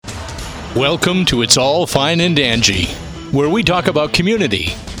Welcome to It's All Fine and Dangy, where we talk about community,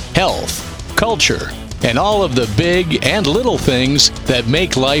 health, culture, and all of the big and little things that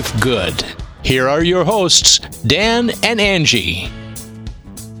make life good. Here are your hosts, Dan and Angie.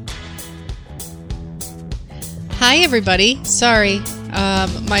 Hi, everybody. Sorry,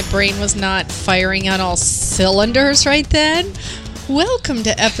 my brain was not firing on all cylinders right then. Welcome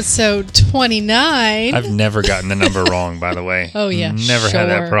to episode 29. I've never gotten the number wrong, by the way. Oh, yeah. Never had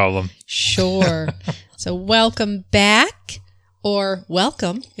that problem. Sure. So welcome back, or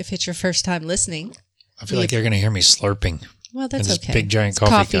welcome if it's your first time listening. I feel like you're going to hear me slurping. Well, that's this okay. Big giant it's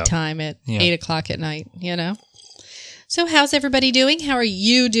coffee cup. Time at 8 o'clock at night, you know? So how's everybody doing? How are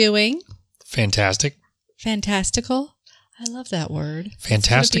you doing? Fantastic. Fantastical? I love that word.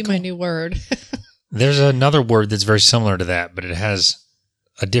 Fantastical? It's going to be my new word. There's another word that's very similar to that, but it has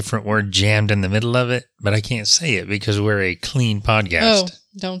a different word jammed in the middle of it, but I can't say it because we're a clean podcast. Oh,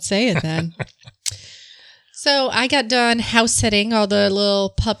 don't say it then. So I got done house sitting all the little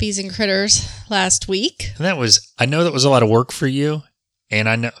puppies and critters last week. And I know that was a lot of work for you, and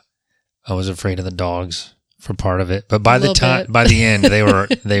I know I was afraid of the dogs for part of it, but by the end,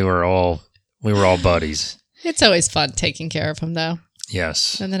 we were all buddies. It's always fun taking care of them, though.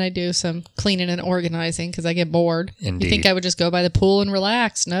 Yes. And then I do some cleaning and organizing because I get bored. Indeed. You think I would just go by the pool and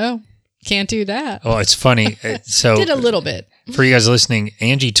relax? No, can't do that. Well, it's funny. So did a little bit. For you guys listening,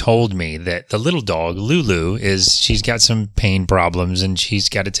 Angie told me that the little dog, Lulu, she's got some pain problems and she's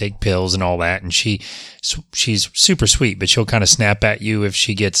got to take pills and all that. And she's super sweet, but she'll kind of snap at you if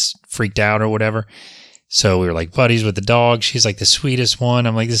she gets freaked out or whatever. So we were like buddies with the dog. She's like the sweetest one.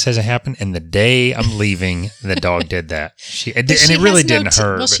 I'm like, this hasn't happened. And the day I'm leaving, the dog did that. It really didn't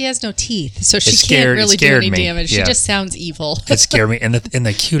hurt. Well, she has no teeth, so she can't really do any damage. Yeah. She just sounds evil. It scared me. And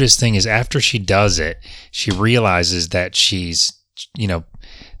the cutest thing is after she does it, she realizes that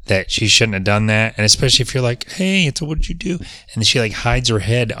that she shouldn't have done that. And especially if you're like, hey, what did you do? And she hides her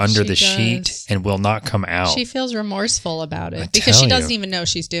head under the sheet and will not come out. She feels remorseful about it because she doesn't even know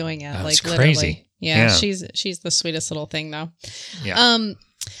she's doing it. That's literally. Crazy. Yeah, she's the sweetest little thing, though. Yeah.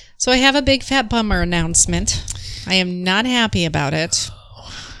 So I have a big fat bummer announcement. I am not happy about it.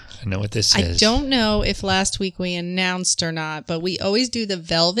 I know what this is. I don't know if last week we announced or not, but we always do the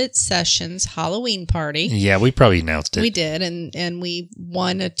Velvet Sessions Halloween party. Yeah, we probably announced it. We did, and we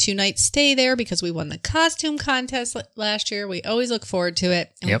won a 2-night stay there because we won the costume contest last year. We always look forward to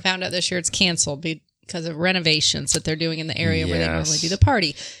it, and we found out this year it's canceled because of renovations that they're doing in the area where they normally do the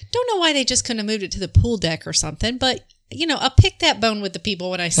party. Don't know why they just couldn't have moved it to the pool deck or something, but, I'll pick that bone with the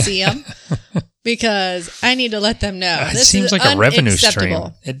people when I see them because I need to let them know. It seems like a revenue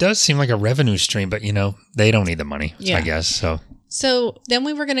stream. It does seem like a revenue stream, but, they don't need the money, I guess, So then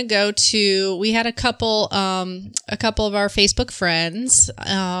we were going to we had a couple of our Facebook friends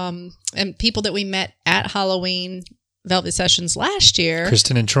and people that we met at Halloween Velvet Sessions last year.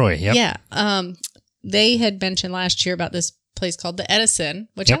 Kristen and Troy, yep. Yeah. They had mentioned last year about this place called the Edison,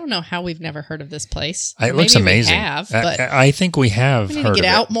 which I don't know how we've never heard of this place. It looks amazing. We have, but I think we have we need heard to get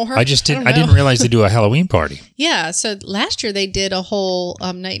of out it. more. I didn't realize they do a Halloween party. Yeah, so last year they did a whole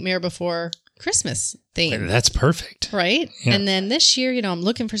Nightmare Before Christmas theme. That's perfect. Right? Yeah. And then this year, I'm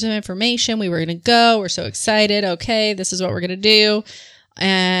looking for some information. We were going to go. We're so excited. Okay, this is what we're going to do.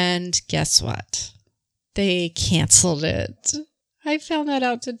 And guess what? They canceled it. I found that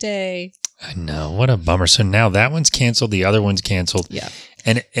out today. I know. What a bummer. So now that one's canceled. The other one's canceled. Yeah.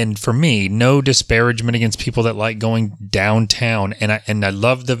 And for me, no disparagement against people that like going downtown. And I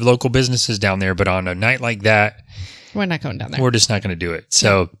love the local businesses down there. But on a night like that, we're not going down there. We're just not going to do it.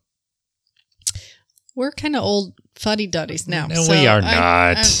 So we're kind of old fuddy-duddies now. No, so we are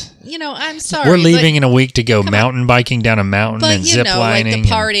not. I'm sorry. We're leaving in a week to go mountain biking down a mountain and zip lining. Like the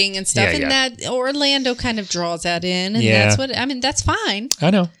partying and stuff. And that Orlando kind of draws that in. And that's fine. I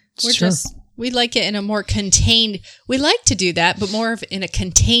know. We like it in a more contained, we like to do that, but more of in a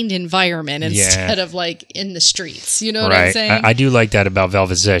contained environment instead of in the streets. You know what I'm saying? I do like that about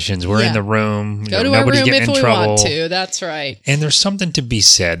Velvet Sessions. We're in the room. Go to our room if we want to. That's right. And there's something to be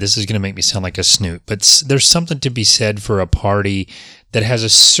said. This is going to make me sound like a snoot, but there's something to be said for a party that has a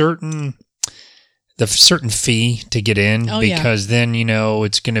certain fee to get in because then,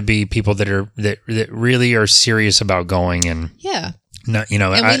 it's going to be people that really are serious about going and No,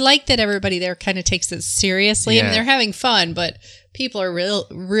 and we like that everybody there kind of takes it seriously. I mean, they're having fun, but people are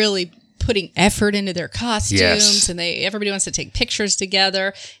really putting effort into their costumes, and everybody wants to take pictures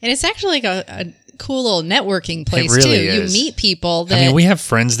together. And it's actually like a cool little networking place too. Is. You meet people that... I mean, we have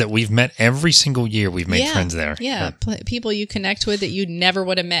friends that we've met every single year. We've made friends there. Yeah, people you connect with that you never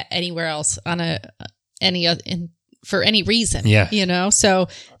would have met anywhere else on in for any reason. Yeah. So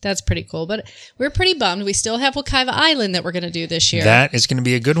that's pretty cool. But we're pretty bummed. We still have Wekiva Island that we're going to do this year. That is going to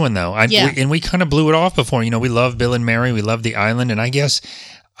be a good one, though. We kind of blew it off before. We love Bill and Mary. We love the island. And I guess,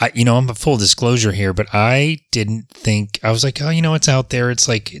 I'm a full disclosure here, but I didn't think, I was like, oh, it's out there. It's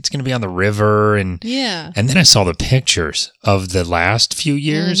like, it's going to be on the river. And then I saw the pictures of the last few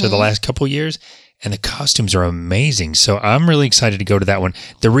years or the last couple years. And the costumes are amazing. So I'm really excited to go to that one.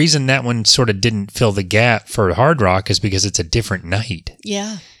 The reason that one sort of didn't fill the gap for Hard Rock is because it's a different night.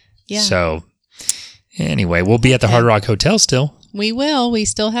 Yeah. So anyway, we'll be at the Hard Rock Hotel still. We will. We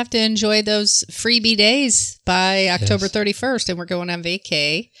still have to enjoy those freebie days by October 31st. And we're going on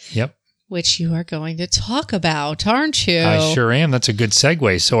vacay. Yep. Which you are going to talk about, aren't you? I sure am. That's a good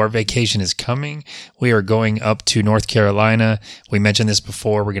segue. So our vacation is coming. We are going up to North Carolina. We mentioned this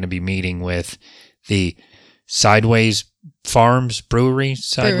before. We're going to be meeting with the Sideways Farms Brewery.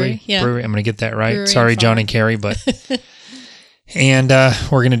 Brewery. I'm going to get that right. Brewery. Sorry, John and Carrie, but and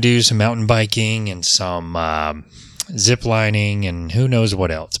we're going to do some mountain biking and some zip lining and who knows what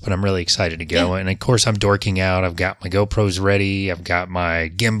else. But I'm really excited to go. And of course, I'm dorking out. I've got my GoPros ready. I've got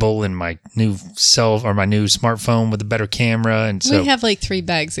my gimbal and my new my new smartphone with a better camera. And so we have like 3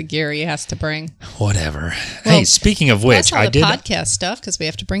 bags of gear he has to bring. Whatever. Hey, speaking of which, I did podcast stuff because we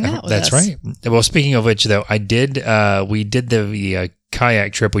have to bring that with us. That's right. Well, speaking of which, though, we did the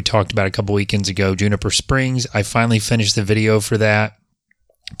kayak trip we talked about a couple weekends ago, Juniper Springs. I finally finished the video for that,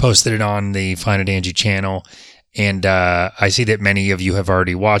 posted it on the Find It Angie channel. And I see that many of you have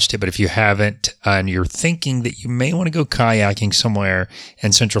already watched it, but if you haven't and you're thinking that you may want to go kayaking somewhere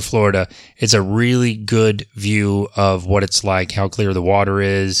in Central Florida, it's a really good view of what it's like, how clear the water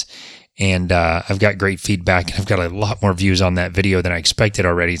is. And I've got great feedback, and I've got a lot more views on that video than I expected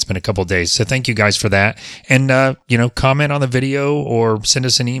already. It's been a couple of days. So thank you guys for that. And, comment on the video or send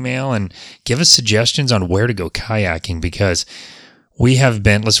us an email and give us suggestions on where to go kayaking, because we have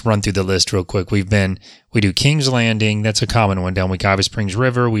been, let's run through the list real quick. We do King's Landing. That's a common one down Wekiva Springs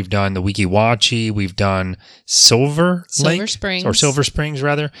River. We've done the Weeki Wachee. We've done Silver Springs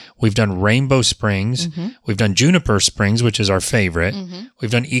rather. We've done Rainbow Springs. Mm-hmm. We've done Juniper Springs, which is our favorite. Mm-hmm.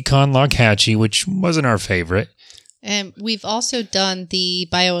 We've done Econ Lockhatchee, which wasn't our favorite. And we've also done the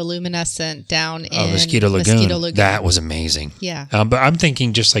bioluminescent down in Mosquito Lagoon. That was amazing. Yeah. But I'm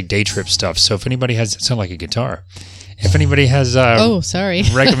thinking just like day trip stuff. So if anybody has, it sounds like a guitar. If anybody has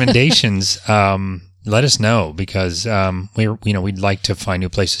recommendations, let us know, because we'd like to find new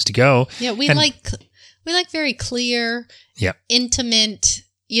places to go. Yeah, we like very clear, intimate.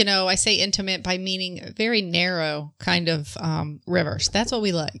 I say intimate by meaning very narrow kind of rivers. That's what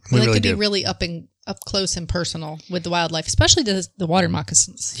we like. We like really to be really up close and personal with the wildlife, especially the water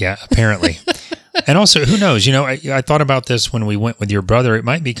moccasins. Yeah, apparently. And also, who knows? I thought about this when we went with your brother. It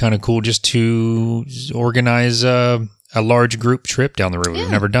might be kind of cool just to organize a large group trip down the river. Yeah.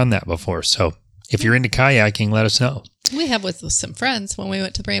 We've never done that before. So if you're into kayaking, let us know. We have with some friends when we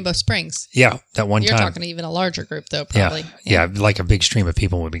went to Rainbow Springs. Yeah, that one time. You're talking even a larger group, though, probably. Yeah, like a big stream of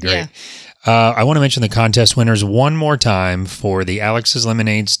people would be great. Yeah. I want to mention the contest winners one more time for the Alex's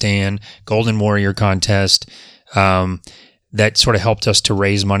Lemonade Stand Golden Warrior contest. That sort of helped us to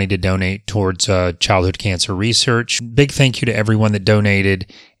raise money to donate towards childhood cancer research. Big thank you to everyone that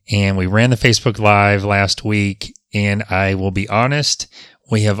donated. And we ran the Facebook Live last week. And I will be honest,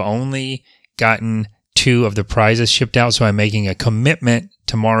 we have only gotten 2 of the prizes shipped out. So I'm making a commitment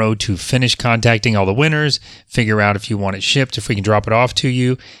tomorrow to finish contacting all the winners, figure out if you want it shipped, if we can drop it off to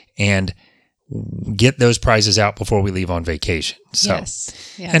you, and get those prizes out before we leave on vacation. So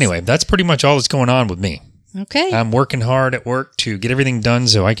Anyway, that's pretty much all that's going on with me. Okay. I'm working hard at work to get everything done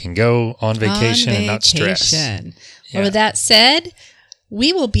so I can go on vacation and not stress. Well, with that said,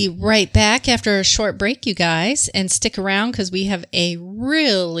 we will be right back after a short break, you guys, and stick around because we have a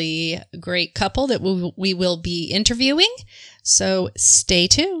really great couple that we will be interviewing. So stay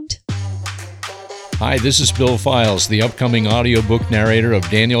tuned. Hi, this is Bill Files, the upcoming audiobook narrator of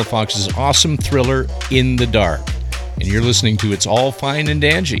Daniel Fox's awesome thriller, In the Dark. And you're listening to It's All Fine and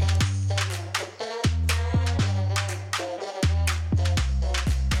Angie.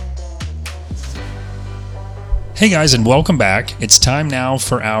 Hey guys, and welcome back. It's time now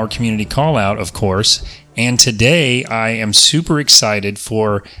for our community call out, of course. And today I am super excited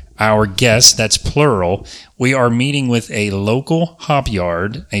for our guest, that's plural. We are meeting with a local hop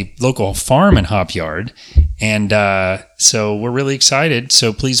yard, a local farm and hop yard. And so we're really excited.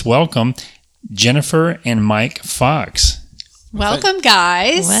 So please welcome Jennifer and Mike Fox. Welcome,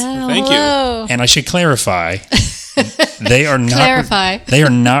 guys. Well, thank you. And I should clarify, they are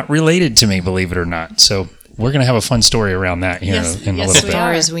not related to me, believe it or not. So we're going to have a fun story around that here in a little bit. As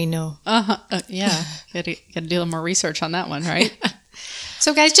far as we know. Yeah. Got to do a little more research on that one, right?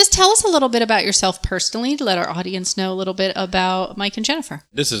 So, guys, just tell us a little bit about yourself personally to let our audience know a little bit about Mike and Jennifer.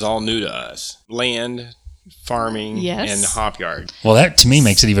 This is all new to us. Land, farming, and hop yard. Well, that to me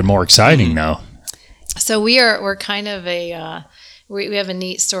makes it even more exciting now. So we're kind of we have a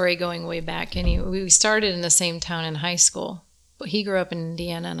neat story going way back. And we started in the same town in high school. He grew up in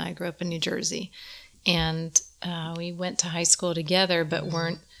Indiana and I grew up in New Jersey. And we went to high school together, but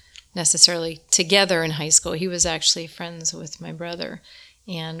weren't necessarily together in high school. He was actually friends with my brother.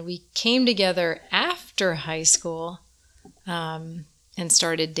 And we came together after high school and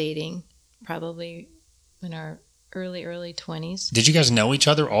started dating probably in our early 20s. Did you guys know each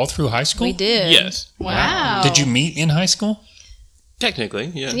other all through high school? We did. Yes. Wow. Did you meet in high school? Technically,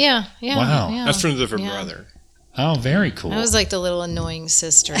 yeah. Yeah. Wow. Yeah. That's from a different brother. Oh, very cool. I was like the little annoying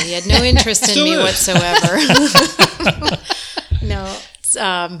sister. He had no interest in me whatsoever. No.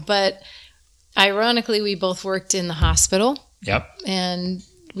 But ironically, we both worked in the hospital. Yep. And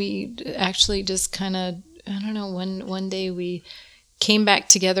we actually just kind of, I don't know, one day we came back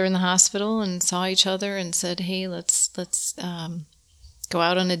together in the hospital and saw each other and said, hey, let's go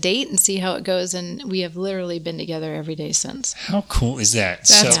out on a date and see how it goes. And we have literally been together every day since. How cool is that?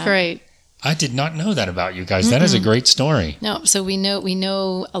 That's great. I did not know that about you guys. That is a great story. No, so we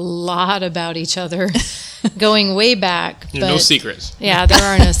know a lot about each other going way back. But no secrets. Yeah, there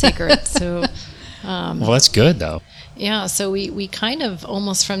are no secrets. So, well, that's good though. Yeah, so we kind of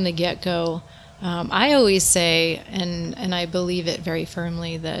almost from the get-go, I always say, and I believe it very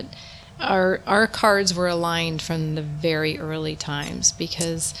firmly, that our cards were aligned from the very early times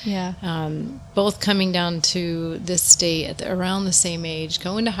because both coming down to this state around the same age,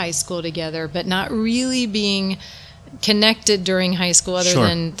 going to high school together, but not really being connected during high school other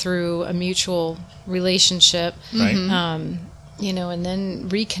than through a mutual relationship. Right. And then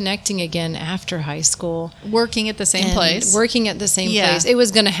reconnecting again after high school. Working at the same place. Working at the same place. It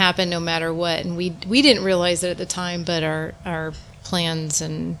was going to happen no matter what. And we didn't realize it at the time, but our plans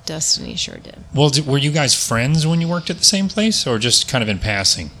and destiny sure did. Well, were you guys friends when you worked at the same place or just kind of in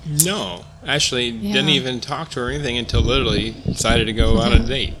passing? No. Actually, didn't even talk to her or anything until literally decided to go on a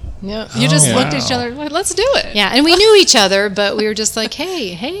date. Yep. You just looked at each other like, let's do it. Yeah, and we knew each other, but we were just like,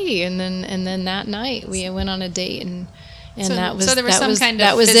 hey. And then that night we went on a date and so that was there was some kind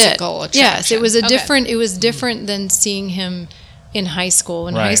that of was physical attraction. Yes, it was it was different than seeing him in high school.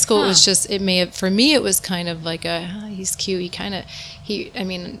 In high school, it was just for me it was kind of like he's cute. I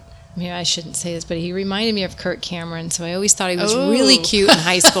shouldn't say this, but he reminded me of Kirk Cameron. So I always thought he was really cute in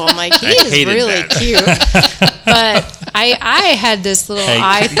high school. I'm like, he's really cute. But I had this little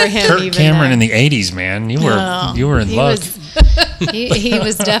eye for him. Kirk Cameron in the '80s, man, you were in luck. He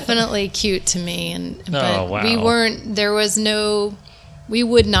was definitely cute to me, but we weren't. There was no. We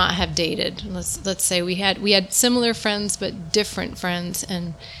would not have dated. Let's say we had similar friends but different friends,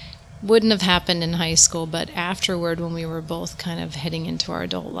 and wouldn't have happened in high school. But afterward, when we were both kind of heading into our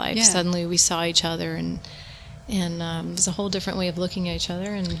adult life, suddenly we saw each other, and it was a whole different way of looking at each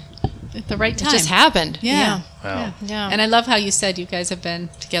other, and at the right time, it just happened. Yeah. Wow. Yeah. And I love how you said you guys have been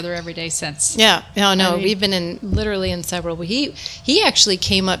together every day since. Yeah. No, we've been literally inseparable. He actually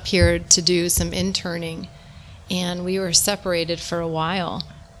came up here to do some interning, and we were separated for a while.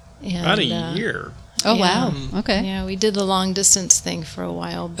 And, about a year. Oh, wow. Okay. Yeah, we did the long distance thing for a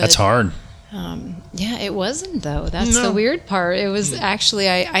while. But, that's hard. It wasn't, though. That's the weird part. It was actually,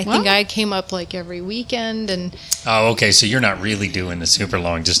 I think I came up like every weekend. And oh, okay. So you're not really doing the super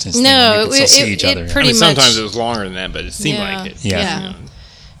long distance thing. No, you can still see each other. Pretty much. Sometimes it was longer than that, but it seemed like it. Yeah.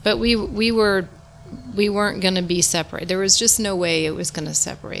 But we weren't going to be separate. There was just no way it was going to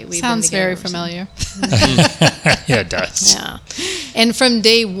separate. Sounds very familiar. Yeah, it does. Yeah. And from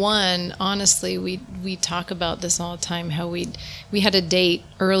day one, honestly, we talk about this all the time, how we had a date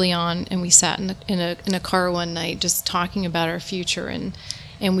early on, and we sat in a car one night just talking about our future, and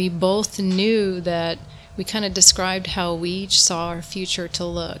we both knew that we kind of described how we each saw our future to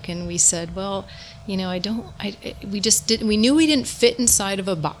look, and we said, well, we knew we didn't fit inside of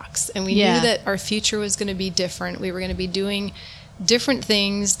a box, and we knew that our future was going to be different. We were going to be doing different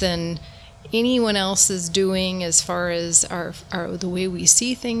things than anyone else is doing as far as our the way we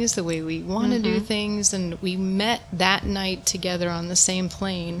see things, the way we want to do things, and we met that night together on the same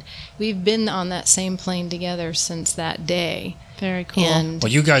plane. We've been on that same plane together since that day. Very cool. And well,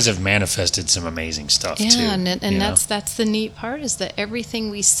 you guys have manifested some amazing stuff too. Yeah, and that's the neat part, is that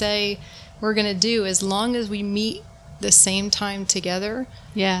everything we say we're going to do, as long as we meet the same time together,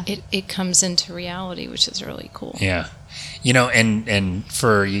 Yeah. it comes into reality, which is really cool. Yeah. And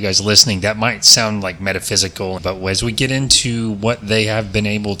for you guys listening, that might sound like metaphysical, but as we get into what they have been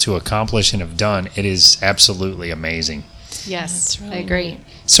able to accomplish and have done, it is absolutely amazing. Yes, That's really I agree. neat.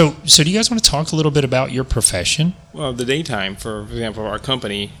 So do you guys want to talk a little bit about your profession? Well, the daytime, for example, our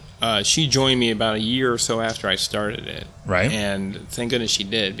company, she joined me about a year or so after I started it. Right. And thank goodness she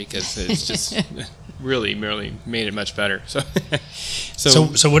did, because it's just really made it much better.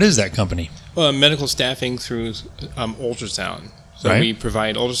 So what is that company? Well, medical staffing through ultrasound. So Right. we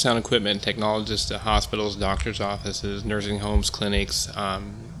provide ultrasound equipment and technologists to hospitals, doctors' offices, nursing homes, clinics,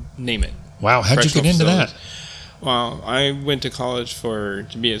 name it. Wow, how'd you get Correctional into that? facilities. Well, I went to college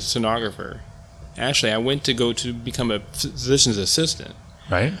to be a sonographer. Actually, I went to become a physician's assistant.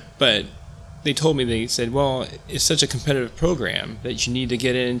 Right? But they said, well, it's such a competitive program that you need to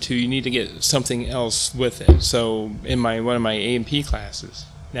get something else with it. So in one of my A&P classes,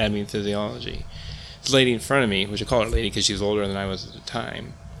 anatomy and physiology, this lady in front of me, which I call her lady because she was older than I was at the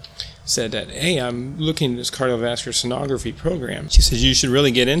time, said that, hey, I'm looking at this cardiovascular sonography program. She says, you should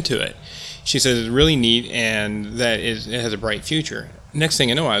really get into it. She says it's really neat and that it has a bright future. Next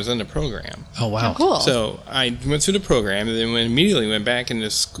thing I know, I was in the program. Oh, wow. Cool. So I went through the program and then immediately went back into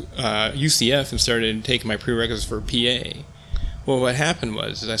UCF and started taking my prerequisites for PA. Well, what happened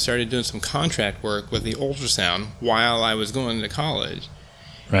was I started doing some contract work with the ultrasound while I was going to college.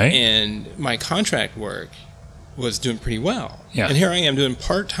 Right? And my contract work was doing pretty well. Yeah. And here I am doing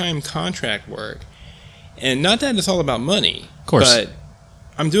part-time contract work. And not that it's all about money. Of course. But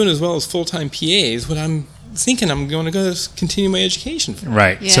I'm doing as well as full-time PAs what I'm thinking I'm going to go continue my education for.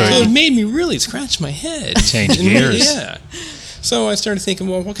 Right. Yeah. So So it made me really scratch my head. Change And gears. Yeah. So I started thinking,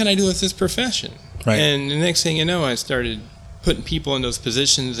 well, what can I do with this profession? Right. And the next thing you know, I started putting people in those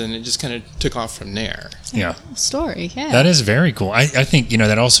positions, and it just kind of took off from there. yeah. Story, yeah. That is very cool. I think,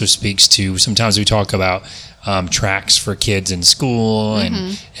 that also speaks to, sometimes we talk about tracks for kids in school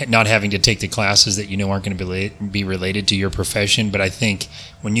and not having to take the classes that aren't going to be related to your profession. But I think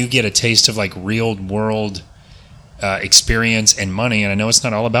when you get a taste of like real world experience and money, and I know it's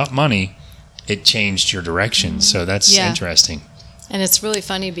not all about money, it changed your direction. So that's Yeah. interesting. And it's really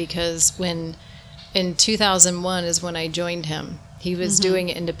funny because in 2001 is when I joined him. He was doing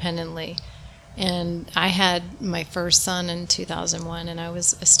it independently. And I had my first son in 2001, and I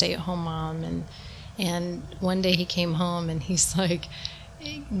was a stay-at-home mom. And one day he came home, and he's like,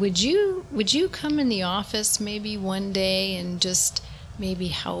 would you come in the office maybe one day and just maybe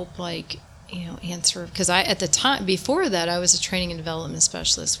help, like, answer, because at the time before that I was a training and development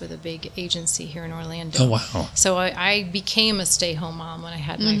specialist with a big agency here in Orlando. Oh, wow. So I became a stay-home mom when I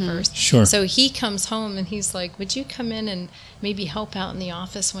had my first. Sure. So he comes home and he's like, would you come in and maybe help out in the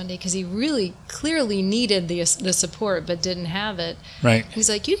office one day? Because he really clearly needed the support but didn't have it. Right. He's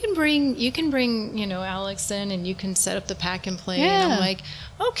like, you can bring Alex in and you can set up the pack and play. Yeah. And I'm like,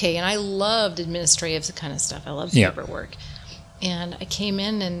 okay. And I loved administrative kind of stuff. I loved Yeah. paperwork. And I came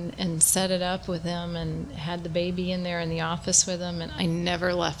in and set it up with him and had the baby in there in the office with him, and I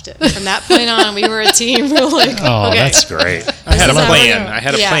never left it. From that point on, we were a team. We were like, Oh, okay. that's great. I had a is how we're plan. doing. I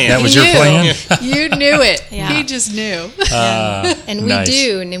had a Yeah. plan. That was You your knew. plan? You knew it. Yeah. He just knew. And we Nice.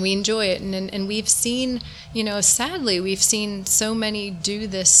 do, and we enjoy it. And we've seen, sadly, we've seen so many do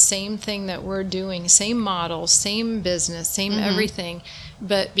this same thing that we're doing, same model, same business, same everything.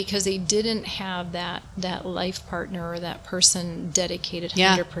 But because they didn't have that life partner or that person dedicated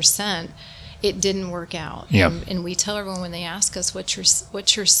 100%, it didn't work out. Yeah. And we tell everyone when they ask us, what's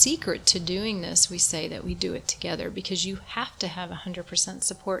your secret to doing this? We say that we do it together, because you have to have 100%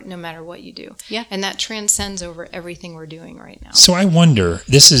 support no matter what you do. Yeah. And that transcends over everything we're doing right now. So I wonder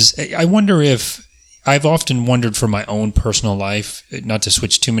if I've often wondered for my own personal life, not to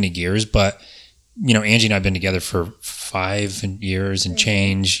switch too many gears, but Angie and I have been together for 5 years and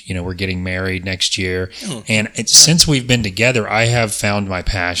change. We're getting married next year. And since we've been together, I have found my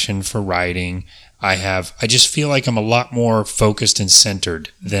passion for writing. I just feel like I'm a lot more focused and centered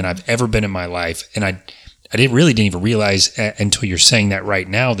than I've ever been in my life. And I didn't even realize until you're saying that right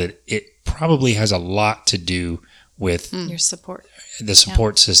now that it probably has a lot to do with Your support. the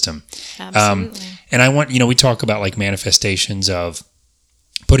support system. Absolutely. And I want, we talk about like manifestations of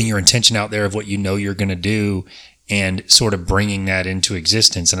putting your intention out there of what you're going to do. and sort of bringing that into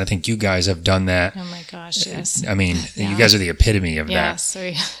existence. And I think you guys have done that. Oh my gosh, yes. I mean, you guys are the epitome of that.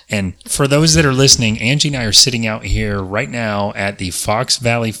 Sorry. And for those that are listening, Angie and I are sitting out here right now at the Fox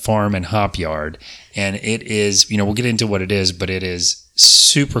Valley Farm and Hop Yard. And it is, we'll get into what it is, but it is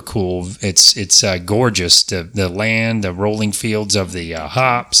super cool. It's gorgeous. The land, the rolling fields of the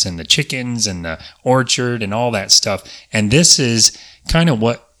hops and the chickens and the orchard and all that stuff. And this is kind of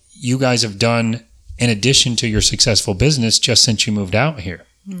what you guys have done in addition to your successful business just since you moved out here.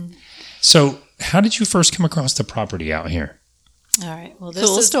 So how did you first come across the property out here? All right. Well, this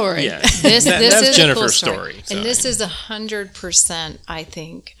cool is story. Yeah, this that's is Jennifer's a cool story. And this is 100%. I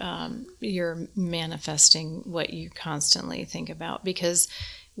think you're manifesting what you constantly think about, because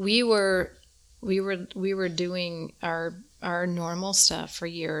we were doing our normal stuff for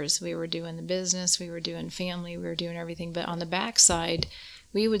years. We were doing the business, we were doing family, we were doing everything. But on the backside,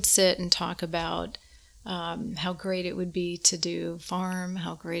 we would sit and talk about how great it would be to do farm,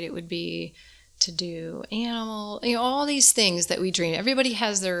 how great it would be to do animal, all these things that we dream. Everybody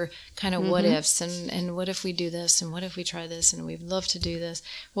has their kind of what ifs, and what if we do this, and what if we try this, and we'd love to do this.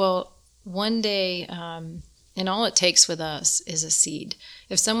 Well, one day, and all it takes with us is a seed.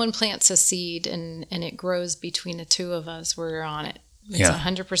 If someone plants a seed and it grows between the two of us, we're on it. It's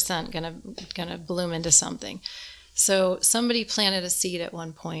 100% gonna bloom into something. So somebody planted a seed at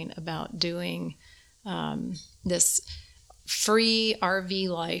one point about doing this free RV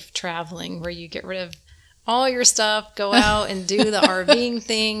life, traveling, where you get rid of all your stuff, go out and do the RVing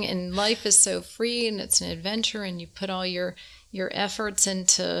thing, and life is so free and it's an adventure, and you put all your efforts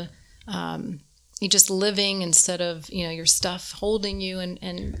into you just living instead of your stuff holding you, and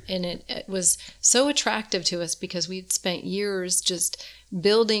it was so attractive to us because we'd spent years just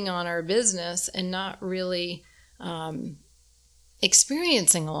building on our business and not really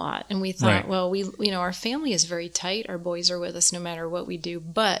experiencing a lot. And we thought, well, we our family is very tight. Our boys are with us no matter what we do.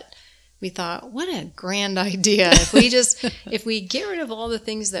 But we thought, what a grand idea if we get rid of all the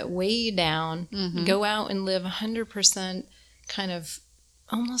things that weigh you down, go out and live 100% kind of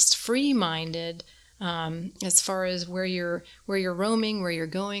almost free-minded, as far as where you're roaming, where you're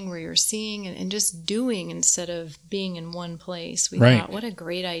going, where you're seeing, and just doing instead of being in one place. We thought, what a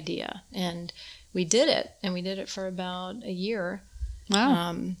great idea. And we did it, and we did it for about a year.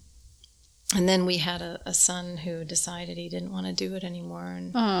 Wow. And then we had a son who decided he didn't want to do it anymore.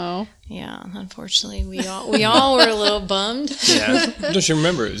 And yeah, unfortunately, we all were a little bummed. Yeah. Don't you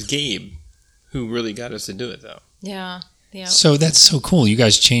remember, it was Gabe who really got us to do it, though. Yeah. So that's so cool. You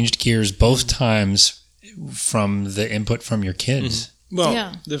guys changed gears both times from the input from your kids.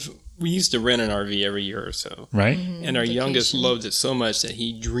 Well, we used to rent an RV every year or so. Right. And our youngest loved it so much that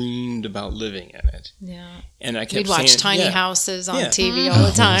he dreamed about living in it. Yeah. And I kept We'd watch saying, tiny houses on TV all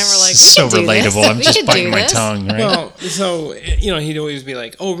the time. We're like, so we could do relatable. This. I'm just biting my tongue, right? Well, so, he'd always be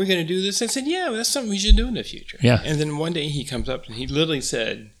like, oh, we're going to do this. I said, yeah, that's something we should do in the future. Yeah. And then one day he comes up and he literally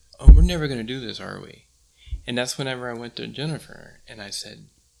said, oh, we're never going to do this, are we? And that's whenever I went to Jennifer and I said,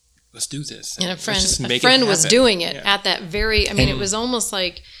 let's do this. And a friend was doing it at that very, it was almost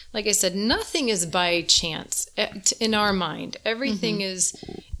like I said, nothing is by chance in our mind. Everything is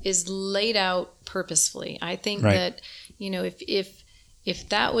laid out purposefully. I think that, if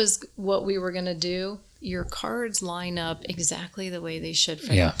that was what we were going to do, your cards line up exactly the way they should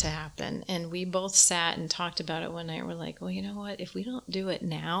for that to happen. And we both sat and talked about it one night. We're like, well, you know what? If we don't do it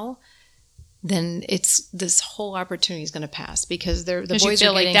now, then this whole opportunity is going to pass, because the boys feel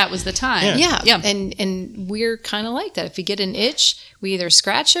are getting, like that was the time. Yeah. And we're kind of like that. If we get an itch, we either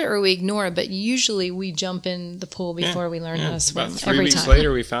scratch it or we ignore it. But usually we jump in the pool before we learn how to swim. About 3 every weeks time.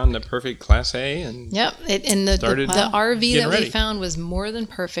 later, we found the perfect Class A. And and the RV that ready. we found was more than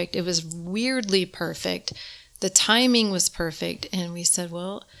perfect. It was weirdly perfect. The timing was perfect. And we said,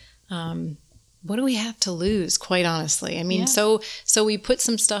 well, what do we have to lose, quite honestly? So we put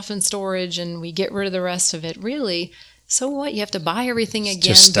some stuff in storage and we get rid of the rest of it. Really, so what? You have to buy everything again.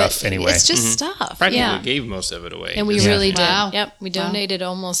 Just stuff anyway. It's just stuff. Practically gave most of it away. And we really did. Wow. Yep. We donated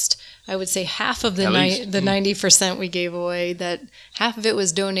almost, I would say, half of the 90% we gave away. That half of it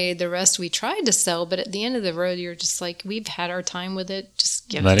was donated. The rest we tried to sell, but at the end of the road, you're just like, we've had our time with it. Just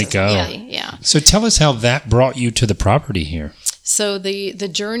give Let it it go. Yeah. So tell us how that brought you to the property here. So the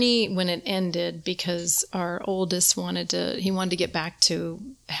journey, when it ended, because our oldest wanted to get back to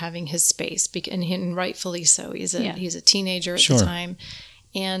having his space, and rightfully so. He's a teenager at the time,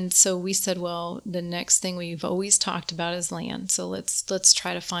 and so we said, well, the next thing we've always talked about is land. So let's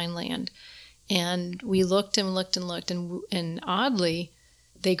try to find land, and we looked and looked and looked, and oddly,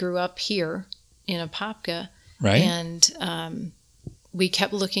 they grew up here in Apopka, right? And we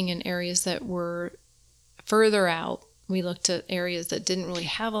kept looking in areas that were further out. We looked at areas that didn't really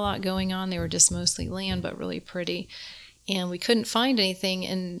have a lot going on. They were just mostly land, but really pretty. And we couldn't find anything.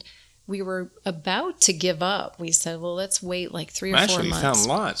 And we were about to give up. We said, well, let's wait like 3 or 4 months. Actually, we found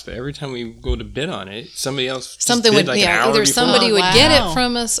lots, but every time we go to bid on it, somebody else something bid would, like an hour either before. somebody would get it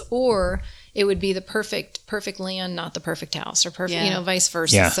from us, or it would be the perfect land, not the perfect house, or perfect, vice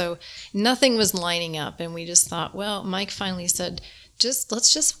versa. Yeah. So nothing was lining up, and we just thought, well, Mike finally said,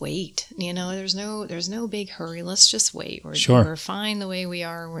 let's just wait. There's no big hurry. Let's just wait. We're fine the way we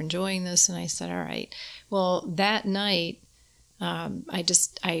are. We're enjoying this. And I said, all right. Well, that night,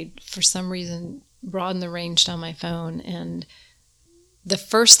 I for some reason broadened the range on my phone, and the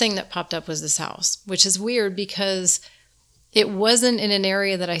first thing that popped up was this house, which is weird because it wasn't in an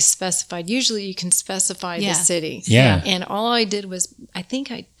area that I specified. Usually you can specify the city. Yeah. And all I did was, I think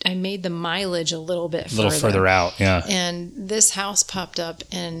I made the mileage a little bit further out. Yeah. And this house popped up,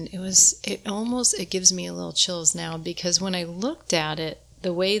 and it gives me a little chills now, because when I looked at it,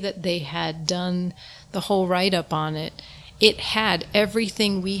 the way that they had done the whole write-up on it, it had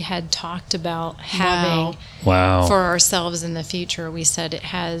everything we had talked about having for ourselves in the future. We said it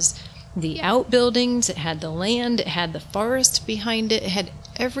has the outbuildings, it had the land, it had the forest behind it, it had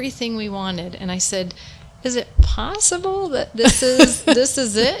everything we wanted. And I said, is it possible that this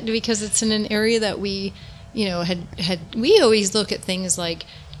is it? Because it's in an area that we, we always look at things like,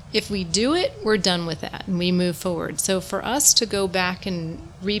 if we do it, we're done with that and we move forward. So for us to go back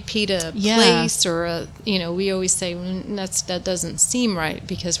and repeat a place or we always say that doesn't seem right,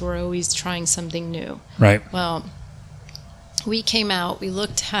 because we're always trying something new. Right. Well, we came out, we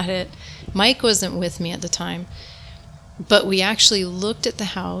looked at it. Mike wasn't with me at the time, but we actually looked at the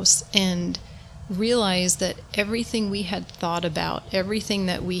house and realized that everything we had thought about, everything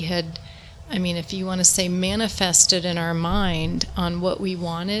that we had, if you want to say manifested in our mind on what we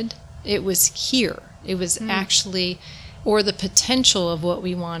wanted, it was here. It was actually, or the potential of what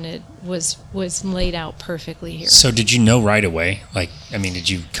we wanted was laid out perfectly here. So did you know right away? Did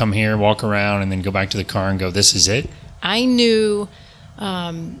you come here, walk around, and then go back to the car and go, this is it? I knew.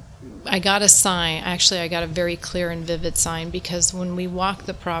 I got a sign. Actually, I got a very clear and vivid sign, because when we walked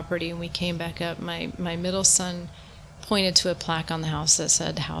the property and we came back up, my middle son pointed to a plaque on the house that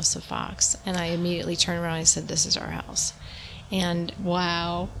said House of Fox, and I immediately turned around and I said, this is our house. And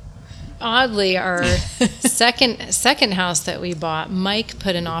wow, oddly, our second house that we bought, Mike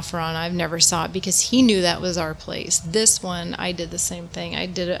put an offer on. I've never saw it because he knew that was our place. This one, I did the same thing.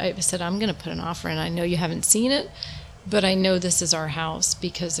 I said, I'm going to put an offer in. I know you haven't seen it, but I know this is our house,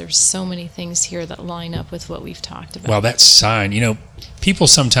 because there's so many things here that line up with what we've talked about. Well, that sign, people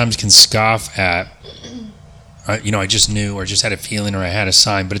sometimes can scoff at, I just knew, or just had a feeling, or I had a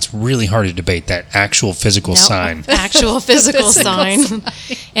sign, but it's really hard to debate that actual physical sign. Actual physical sign.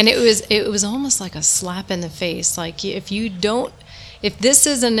 And it was almost like a slap in the face. Like, if this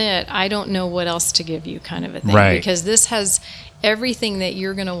isn't it, I don't know what else to give you, kind of a thing. Right. Because this has everything that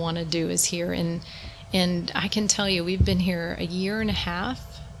you're going to want to do is here. And I can tell you, we've been here a year and a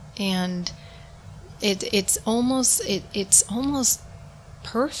half, and it's almost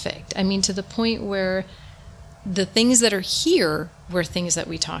perfect. To the point where the things that are here were things that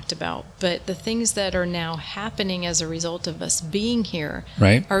we talked about, but the things that are now happening as a result of us being here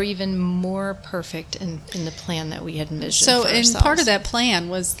are even more perfect in the plan that we had envisioned. So, for and ourselves. part of that plan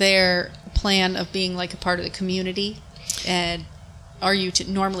was their plan of being like a part of the community. And are you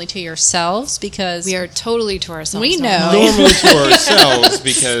normally to yourselves? Because we are totally to ourselves. We know. Normally to ourselves,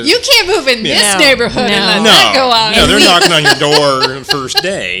 because you can't move in this neighborhood and let no, that go on. No, they're knocking on your door the first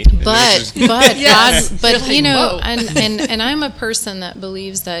day. But Yes. God, but Really, whoa. and I'm a person that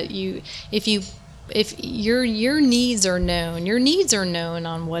believes that if your needs are known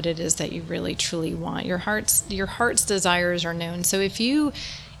on what it is that you really truly want. Your heart's desires are known. So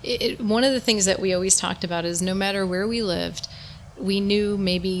one of the things that we always talked about is, no matter where we lived, we knew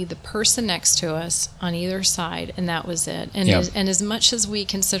maybe the person next to us on either side, and that was it. And as much as we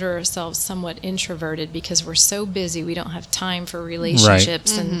consider ourselves somewhat introverted because we're so busy, we don't have time for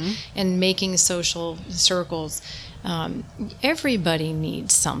relationships and making social circles. Everybody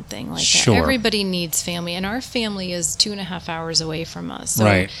needs something like that. Everybody needs family, and our family is 2.5 hours away from us.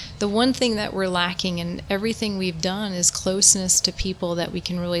 So the one thing that we're lacking in everything we've done is closeness to people that we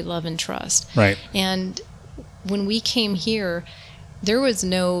can really love and trust. Right. And when we came here, there was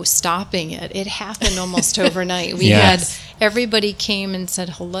no stopping it. It happened almost overnight. We had everybody came and said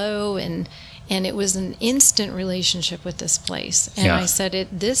hello, and it was an instant relationship with this place. And I said,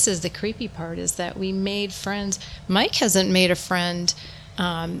 this is the creepy part, is that we made friends. Mike hasn't made a friend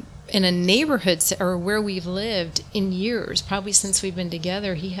in a neighborhood or where we've lived in years, probably since we've been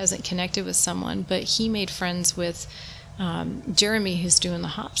together. He hasn't connected with someone, but he made friends with Jeremy, who's doing the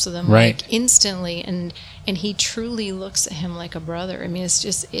hops with him, Right. like instantly, and he truly looks at him like a brother. I mean, it's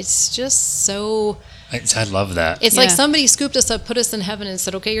just so. I love that. It's like Yeah. somebody scooped us up, put us in heaven, and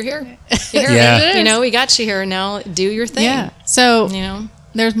said, "Okay, you're here. You're here. Yeah. You know, we got you here. Now do your thing." Yeah. So You know.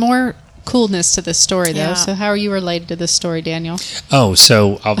 there's more coolness to this story, though. Yeah. So how are you related to this story, Daniel? Oh,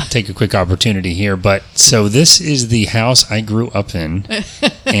 so I'll take a quick opportunity here. But so this is the house I grew up in.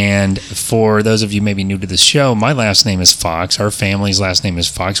 And for those of you maybe new to the show, my last name is Fox. Our family's last name is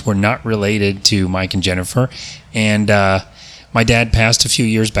Fox. We're not related to Mike and Jennifer. And my dad passed a few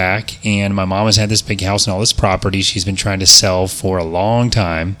years back, and my mom has had this big house and all this property she's been trying to sell for a long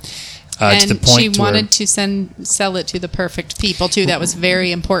time. To and the point she to where- wanted to sell it to the perfect people too. That was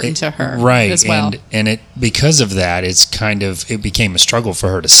very important to her, right? As well. And it because of that, it became a struggle for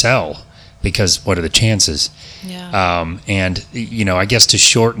her to sell because what are the chances? Yeah. And I guess to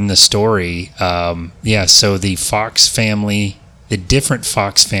shorten the story, so the Fox family, the different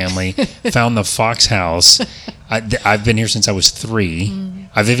Fox family, found the Fox house. I've been here since I was 3.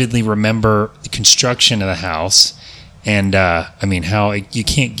 I vividly remember the construction of the house. And, how you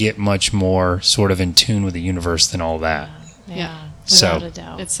can't get much more sort of in tune with the universe than all that. Yeah. So- Without a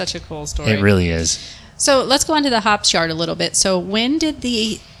doubt. It's such a cool story. It really is. So let's go on to the hops yard a little bit. So when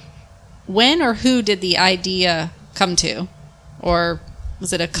or who did the idea come to? Or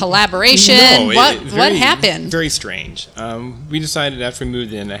was it a collaboration? No, what happened? Very strange. We decided after we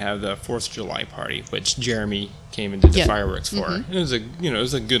moved in to have the 4th of July party, which Jeremy came and did the Yeah. fireworks for. It was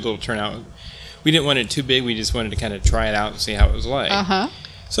a good little turnout. We didn't want it too big. We just wanted to kind of try it out and see how it was like. Uh-huh.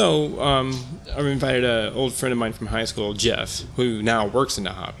 So I invited an old friend of mine from high school, Jeff, who now works in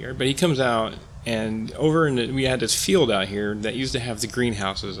the hop yard. But he comes out, and we had this field out here that used to have the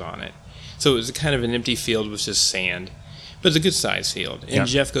greenhouses on it. So it was kind of an empty field with just sand. But it's a good-sized field. And Yeah.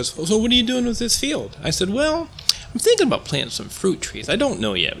 Jeff goes, so what are you doing with this field? I said, well, I'm thinking about planting some fruit trees. I don't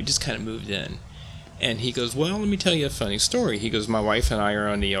know yet. We just kind of moved in. And he goes, well, let me tell you a funny story. He goes, my wife and I are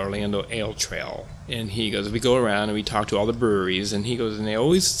on the Orlando Ale Trail. And he goes, we go around and we talk to all the breweries. And he goes, and they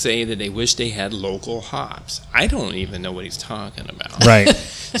always say that they wish they had local hops. I don't even know what he's talking about. Right.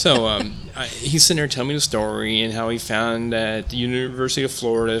 So he's sitting there telling me the story and how he found at the University of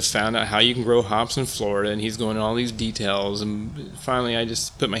Florida, found out how you can grow hops in Florida. And he's going into all these details. And finally, I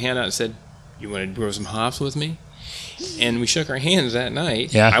just put my hand out and said, you want to grow some hops with me? And we shook our hands that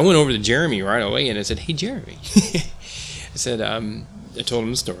night. Yeah. I went over to Jeremy right away and I said, hey, Jeremy. I said, I told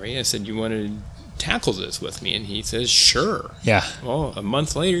him the story. I said, you want to tackle this with me? And he says, sure. Yeah. Well, a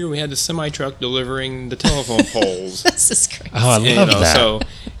month later, we had the semi-truck delivering the telephone poles. This is great. Oh, I And, love that. So,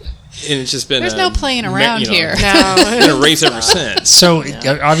 and it's just been There's no playing around here. Been a race ever since. So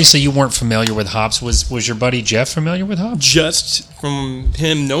obviously you weren't familiar with hops. Was your buddy Jeff familiar with hops? Just from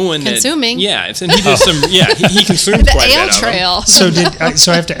him knowing Consuming. that, yeah, and he did some, he consumed The quite a ale bit of them. trail.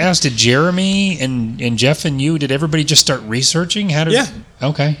 So I have to ask: did Jeremy and Jeff and you? Did everybody just start researching? How did? Yeah.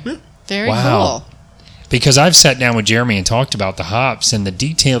 Okay. Very Wow. cool. Because I've sat down with Jeremy and talked about the hops and the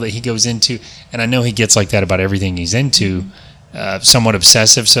detail that he goes into, and I know he gets like that about everything he's into. Somewhat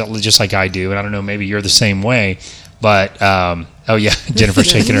obsessive, so just like I do, and I don't know, maybe you're the same way. But oh yeah, Jennifer's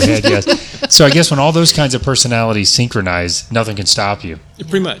shaking her head. Yes. So I guess when all those kinds of personalities synchronize, nothing can stop you.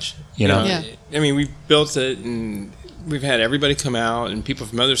 Pretty much. You know? Yeah. I mean, we built it, and we've had everybody come out, and people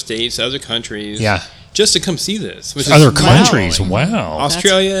from other states, other countries, Yeah. just to come see this. Which Other is countries, mind-blowing. wow.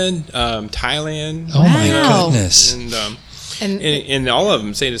 Australia, Thailand. Oh my Wow. goodness. And all of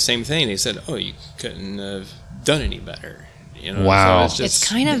them say the same thing. They said, "Oh, you couldn't have done any better." You know, Wow. So It's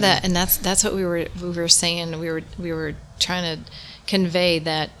kind of that, and that's what we were saying. We were trying to convey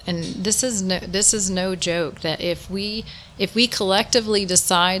that, and this is no joke. That if we collectively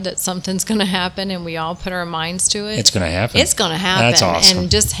decide that something's going to happen, and we all put our minds to it, It's going to happen. It's going to happen. That's awesome. And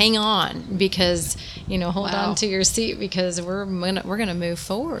just hang on, because hold Wow. on to your seat, because we're gonna move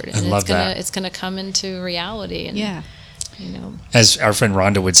forward, and love that. it's gonna come into reality. And Yeah. As our friend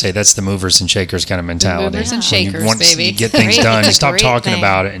Rhonda would say, that's the movers and shakers kind of mentality. movers and When you shakers, want to baby. get things Great. done, It's a stop great talking thing.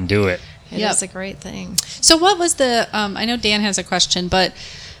 about it and do it. It Yep. is a great thing. So what was the? I know Dan has a question, but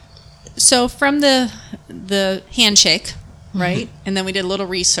so from the handshake, right? And then we did a little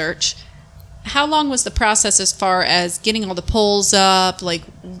research. How long was the process as far as getting all the polls up? Like,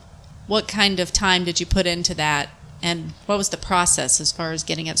 what kind of time did you put into that? And what was the process as far as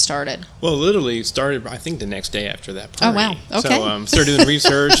getting it started? Well, literally started, I think, the next day after that Oh, party. wow. Okay. So started doing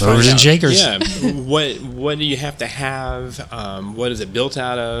research. Movers find and out, shakers. Yeah. What do you have to have? What is it built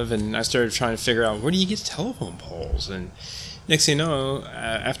out of? And I started trying to figure out, where do you get telephone poles? And Next thing you know,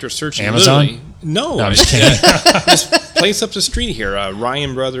 after searching, Amazon? No, I'm just kidding. this place up the street here,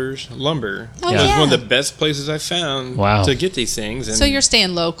 Ryan Brothers Lumber, was yeah. one of the best places I found to get these things. And so you're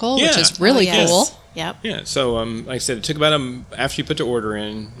staying local, Yeah. which is really yes. cool. Yep. yeah, so like I said, it took about after you put the order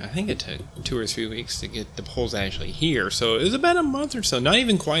in, I think it took 2 or 3 weeks to get the poles actually here. So it was about a month or so, not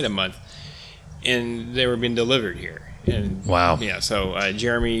even quite a month, and they were being delivered here. And Wow. yeah, so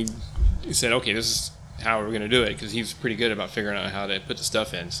Jeremy said, okay, this is how we're going to do it, because he was pretty good about figuring out how to put the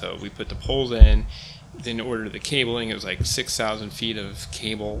stuff in. So we put the poles in, then ordered the cabling. It was like 6,000 feet of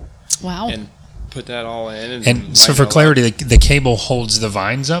cable. Wow. And put that all in. And so for clarity, the cable holds the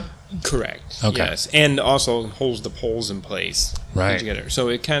vines up? Correct. Okay. Yes, and also holds the poles in place. Right. Together. So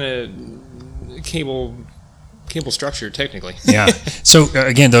it kind of cable structure technically. Yeah. So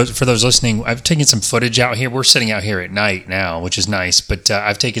again, for those listening, I've taken some footage out here. We're sitting out here at night now, which is nice. But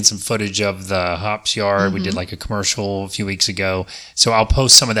I've taken some footage of the hops yard. We did like a commercial a few weeks ago. So I'll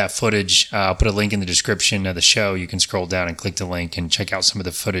post some of that footage. I'll put a link in the description of the show. You can scroll down and click the link and check out some of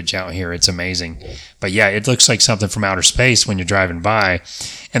the footage out here. It's amazing. But yeah, it looks like something from outer space when you're driving by.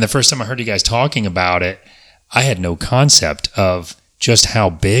 And the first time I heard you guys talking about it, I had no concept of just how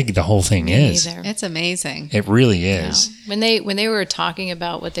big the whole thing is. Either. It's amazing. It really is. Yeah. When they were talking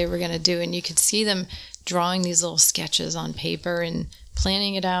about what they were going to do, and you could see them drawing these little sketches on paper and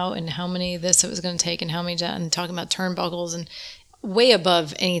planning it out, and how many of this it was going to take, and how many that, and talking about turnbuckles, and way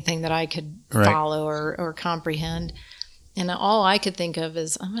above anything that I could follow or comprehend. And all I could think of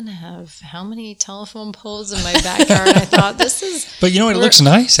is, I'm going to have how many telephone poles in my backyard? I thought, this is... But you know what? It looks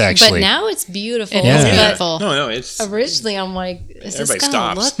nice, actually. But now it's beautiful. It is But beautiful. No, it's originally I'm like, is this Everybody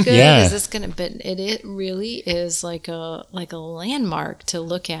going to stops. look good? Yeah. Is this going to... But it really is like a landmark to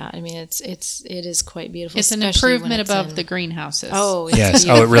look at. I mean, it is quite beautiful. It's an especially when improvement it's above in- the greenhouses. Oh, it's Yes.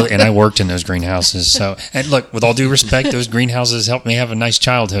 beautiful. Oh, it really. And I worked in those greenhouses. So, and look, with all due respect, those greenhouses helped me have a nice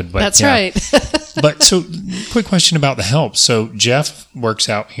childhood. But That's yeah. right. But so, quick question about the help. So, Jeff works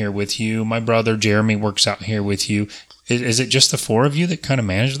out here with you. My brother Jeremy works out here with you. Is it just the four of you that kind of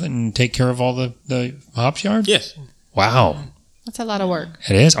manage it and take care of all the hops yard? yes. Wow. That's a lot of work.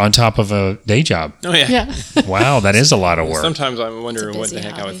 It is on top of a day job. Oh yeah. Yeah. Wow, that is a lot of work. Sometimes I'm wondering what busy the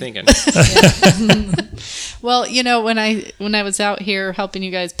heck I was hobby. thinking. Well, when I was out here helping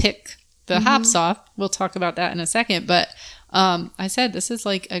you guys pick the hops off, we'll talk about that in a second. But I said this is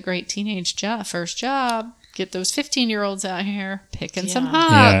like a great teenage first job. Get those 15-year-olds out here picking some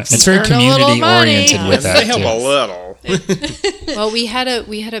hops. Yeah, it's very Earn a little community oriented money. with that. They help too. a little. Well, we had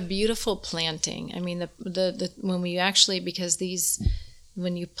a beautiful planting. I mean, the when we actually, because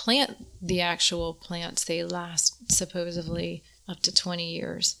when you plant the actual plants, they last supposedly up to 20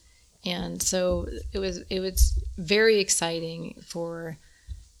 years, and so it was very exciting for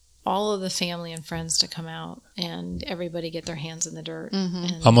all of the family and friends to come out and everybody get their hands in the dirt.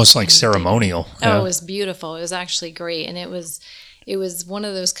 And, Almost like and ceremonial. Oh, Yeah. it was beautiful. It was actually great, and it was one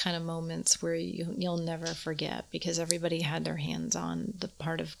of those kind of moments where you'll never forget, because everybody had their hands on the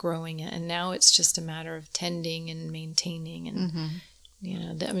part of growing it, and now it's just a matter of tending and maintaining.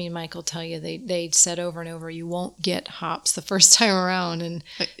 And I mean, Mike will tell you they said over and over, you won't get hops the first time around, and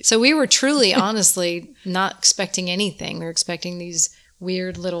so we were truly, honestly, not expecting anything. We were expecting these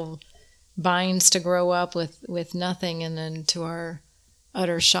weird little vines to grow up with nothing, and then to our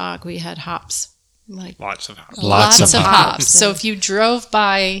utter shock, we had hops. Like Lots of hops. Lots of hops. So if you drove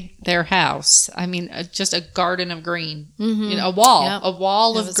by their house, I mean, just a garden of green, a wall, Yep. a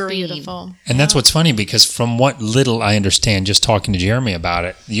wall It of was green. beautiful. And that's what's funny, because from what little I understand, just talking to Jeremy about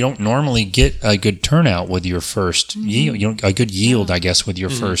it, you don't normally get a good turnout with your first yield. You don't, a good yield, I guess, with your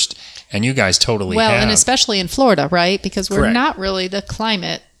first. And you guys totally Well, have. and especially in Florida, right? Because we're Correct. not really the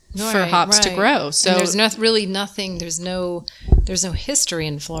climate for Right, hops to right. grow. So And there's really nothing. There's no history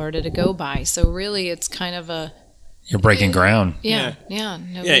in Florida to go by. So really, it's kind of a You're breaking ground. yeah. Nobody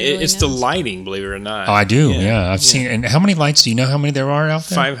Yeah, really it's the knows. lighting, believe it or not. Oh, I do. Yeah, I've seen. And how many lights? Do you know how many there are out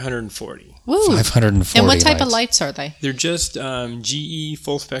there? 540. woo. 540. And what type of lights are they? They're just GE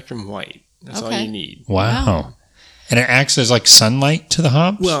full spectrum white. That's all Okay. you need. Wow. And it acts as like sunlight to the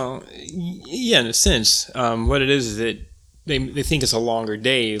hops? Well, yeah, in a sense. What it is that they think it's a longer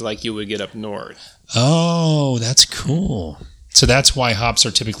day, like you would get up north. Oh, that's cool. So that's why hops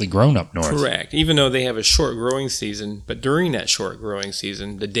are typically grown up north. Correct. Even though they have a short growing season, but during that short growing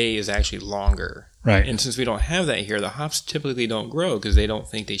season, the day is actually longer. Right. And since we don't have that here, the hops typically don't grow because they don't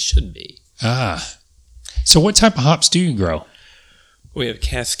think they should be. Ah. So what type of hops do you grow? We have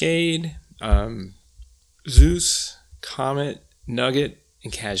Cascade, Zeus, Comet, Nugget,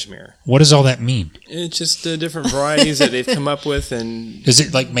 and cashmere. What does all that mean? It's just the different varieties that they've come up with, and Does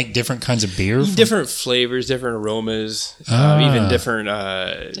it like make different kinds of beer? different flavors, different aromas, even different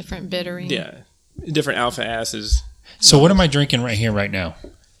Different bittering. different alpha acids. So what am I drinking right here, right now?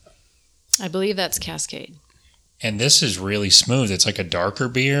 I believe that's Cascade. And this is really smooth. It's like a darker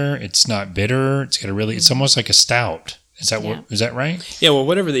beer. It's not bitter. It's got a really. It's almost like a stout. Is that what? Is that right? Yeah, well,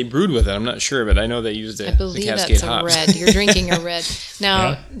 whatever they brewed with it, I'm not sure, but I know they used I the believe Cascade that's hops. a red. You're drinking a red. Now,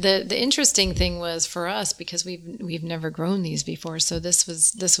 Yeah. the interesting thing was for us, because we've never grown these before, so this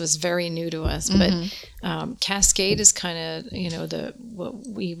was very new to us. But Cascade is kind of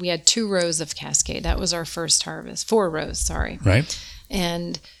we had 2 rows of Cascade. That was our first harvest. 4 rows, sorry. Right.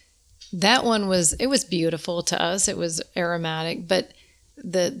 And that one was beautiful to us. It was aromatic, but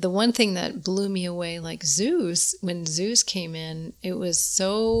the one thing that blew me away, like Zeus, when Zeus came in, it was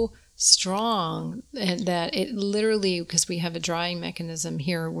so strong and that it literally, because we have a drying mechanism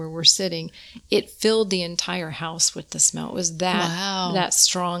here where we're sitting, it filled the entire house with the smell. It was that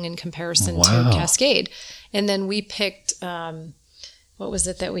strong in comparison to Cascade. And then we picked what was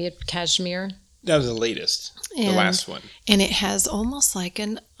it that we had? Cashmere. That was the latest, the last one. And it has almost like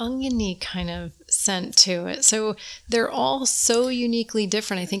an oniony kind of scent to it. So they're all so uniquely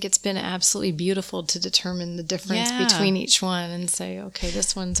different. I think it's been absolutely beautiful to determine the difference between each one and say, okay,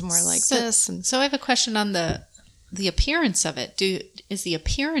 this one's more like this. And so I have a question on the appearance of it. Is the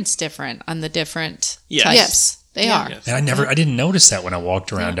appearance different on the different types? Yes. They are. Yes. And I didn't notice that when I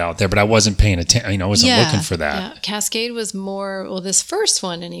walked around out there, but I wasn't paying attention. I wasn't looking for that. Yeah, Cascade was more, well, this first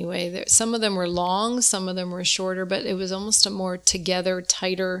one anyway, some of them were long, some of them were shorter, but it was almost a more together,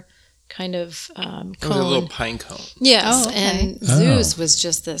 tighter kind of cone. It was a little pine cone. Yes, Oh, okay. and Zeus was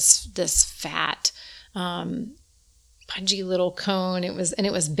just this fat, pudgy little cone. It was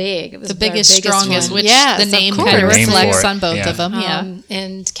big. It was The biggest, strongest, one. which Yes, the of name course. kind of Name for reflects it. on both Yeah. of them.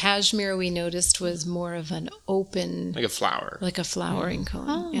 And Cashmere, we noticed, was more of an open, Like a flower. like a flowering cone.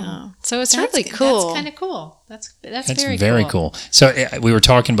 Oh. Yeah, so it's really cool. That's kind of cool. That's That's very cool. So we were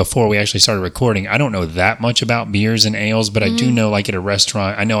talking before we actually started recording. I don't know that much about beers and ales, but I do know, like at a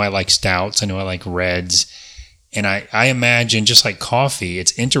restaurant, I know I like stouts. I know I like reds. And I imagine, just like coffee,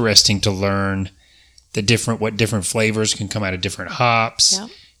 it's interesting to learn what different flavors can come out of different hops,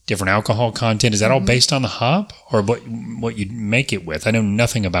 different alcohol content. Is that all based on the hop or what you make it with? I know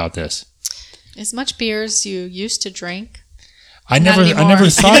nothing about this. As much beer as you used to drink. I Not never anymore.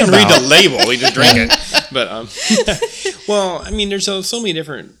 thought He didn't read about the label; he just drank it. But well, I mean, there's so many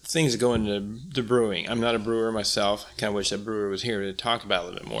different things that go into the brewing. I'm not a brewer myself. I kind of wish a brewer was here to talk about it a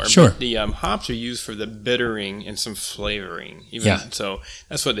little bit more. Sure. But the hops are used for the bittering and some flavoring. So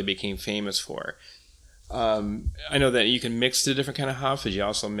that's what they became famous for. I know that you can mix the different kind of hops, but you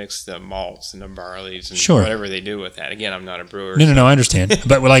also mix the malts and the barleys and whatever they do with that. Again, I'm not a brewer. No, I understand.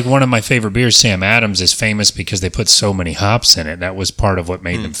 But like one of my favorite beers, Sam Adams, is famous because they put so many hops in it. That was part of what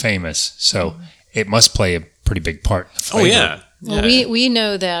made them famous. So it must play a pretty big part in the flavor. Oh yeah. Well, we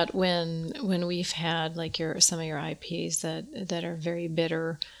know that when we've had like some of your IPs that are very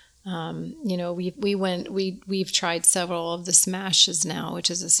bitter, we've tried several of the smashes now, which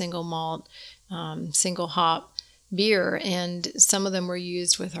is a single malt, single hop beer, and some of them were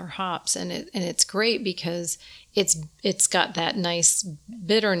used with our hops, and it's great because it's got that nice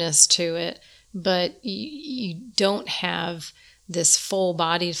bitterness to it, but you don't have this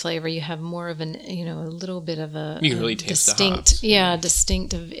full-bodied flavor. You have more of a little bit of a you can really taste distinct, the hops.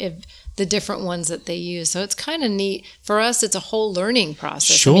 distinct of the different ones that they use. So it's kind of neat for us. It's a whole learning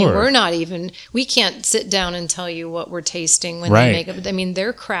process. Sure. I mean, we can't sit down and tell you what we're tasting when Right. they make it. I mean,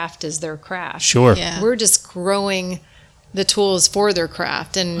 their craft is their craft. Sure. Yeah. We're just growing the tools for their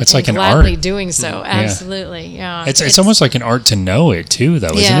craft and, It's like an gladly art. doing so. Absolutely. Yeah. It's almost like an art to know it too, though,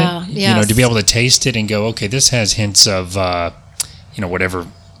 isn't Yeah, it? yes. To be able to taste it and go, okay, this has hints of, whatever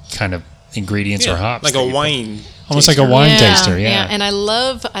kind of ingredients or hops. like that a you put. wine. Almost like a wine taster, yeah. And I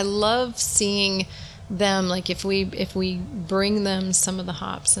love seeing them, like if we bring them some of the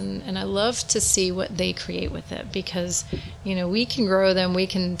hops, and I love to see what they create with it, because we can grow them, we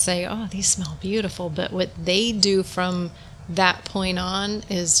can say, oh, these smell beautiful, but what they do from that point on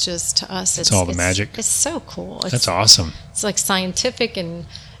is just, to us, it's all the magic. It's so cool. That's awesome. It's like scientific and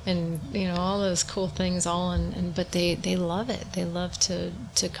all those cool things but they love it. They love to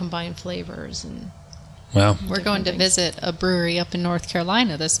combine flavors. And Wow. We're going to visit a brewery up in North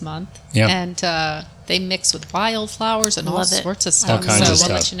Carolina this month. Yeah. And they mix with wildflowers and all Love it. sorts of stuff. kinds so of we'll stuff.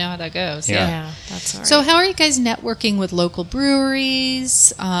 let you know how that goes. Yeah. yeah, that's all right. So how are you guys networking with local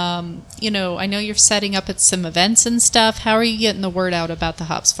breweries? I know you're setting up at some events and stuff. How are you getting the word out about the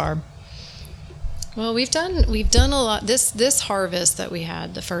Hops Farm? Well, we've done a lot. This harvest that we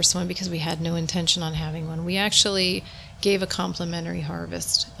had, the first one, because we had no intention on having one, we actually gave a complimentary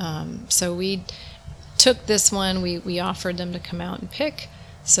harvest. So we took this one. We offered them to come out and pick.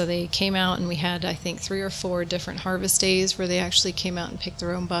 So they came out, and we had, I think, 3 or 4 different harvest days where they actually came out and picked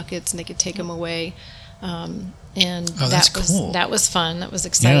their own buckets, and they could take them away. And that's cool. That was fun. That was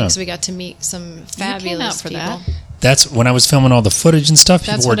exciting because we got to meet some fabulous for people. that. That's when I was filming all the footage and stuff.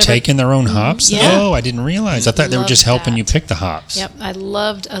 People were taking their own hops. Yeah. Oh, I didn't realize. I thought they were just helping you pick the hops. Yep, I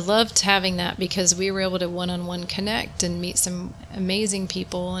loved having that because we were able to one-on-one connect and meet some amazing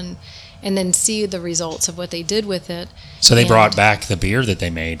people and then see the results of what they did with it. So they brought back the beer that they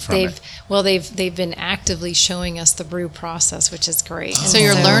made from it. Well, they've been actively showing us the brew process, which is great. So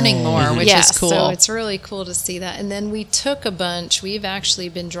you're learning more, which is cool. So it's really cool to see that. And then we took a bunch. We've actually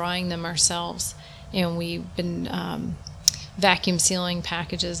been drying them ourselves, and we've been vacuum sealing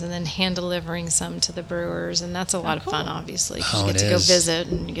packages and then hand delivering some to the brewers, and that's a lot of fun, obviously. You get to go visit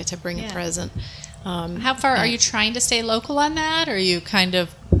and you get to bring a present. How far are you trying to stay local on that, or are you kind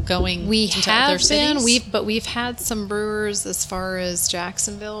of going into other cities? We've had some brewers as far as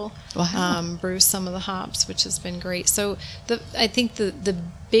Jacksonville brew some of the hops, which has been great. So I think the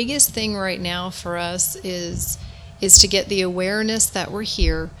biggest thing right now for us is to get the awareness that we're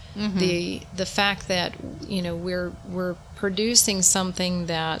here, the fact that we're producing something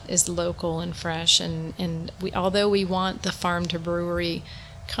that is local and fresh, and although we want the farm to brewery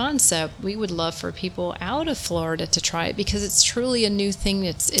concept, we would love for people out of Florida to try it because it's truly a new thing.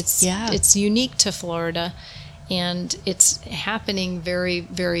 It's unique to Florida, and it's happening very,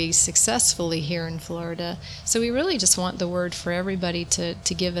 very successfully here in Florida. So we really just want the word for everybody to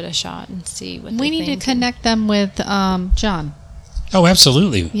give it a shot and see what we need to connect them with John. Oh,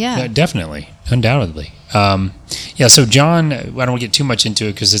 absolutely. Yeah. Definitely. Undoubtedly. So John, I don't want to get too much into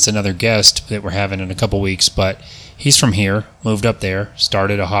it because it's another guest that we're having in a couple weeks, but he's from here, moved up there,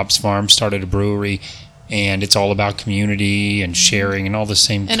 started a hops farm, started a brewery, and it's all about community and sharing and all the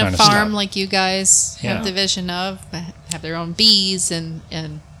same kind of stuff. And a farm like you guys have the vision of, have their own bees and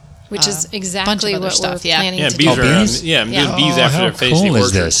which is exactly what we're planning to do. Bees are bees? I'm doing bees after their phase. How cool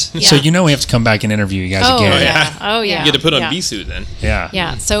is this? Yeah. So we have to come back and interview you guys again. Oh, yeah. You get to put on bee suit then. Yeah.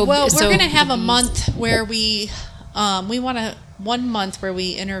 Yeah. So we're going to have a month where we want to 1 month where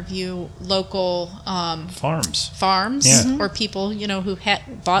we interview local farms or people who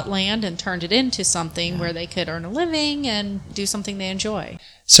had bought land and turned it into something where they could earn a living and do something they enjoy.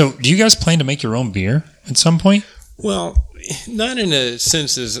 So do you guys plan to make your own beer at some point? Well, not in a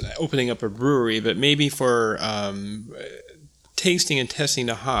sense as opening up a brewery, but maybe for tasting and testing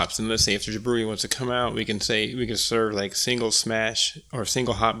the hops. And let's say if there's a brewery wants to come out, we can serve like single smash or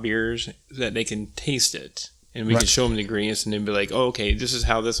single hop beers that they can taste it. And we can show them the ingredients and then be like, oh, okay, this is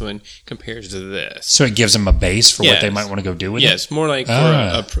how this one compares to this. So it gives them a base for what they might want to go do with it? Yes, more like for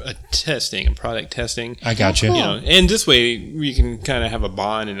a product testing. I got you. And this way we can kind of have a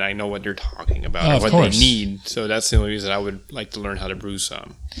bond and I know what they're talking about and what they need. So that's the only reason I would like to learn how to brew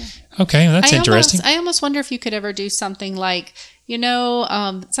some. Okay, that's interesting. I almost wonder if you could ever do something like,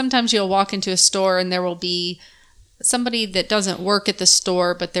 sometimes you'll walk into a store and there will be somebody that doesn't work at the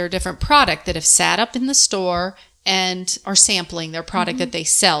store, but they're a different product that have sat up in the store and are sampling their product that they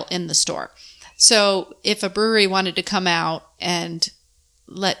sell in the store. So if a brewery wanted to come out and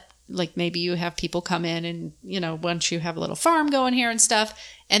maybe you have people come in and, once you have a little farm going here and stuff,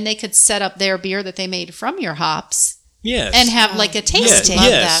 and they could set up their beer that they made from your hops. Yes. And have like a tasting.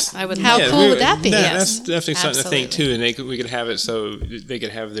 Yes. That. I would. How cool would that be? That's definitely something to think too, and we could have it so they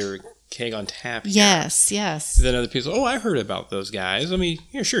could have their keg on tap here. Yes. Then other people, I heard about those guys. I mean,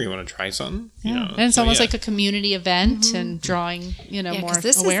 sure, you want to try something? Yeah. And it's almost like a community event and drawing, more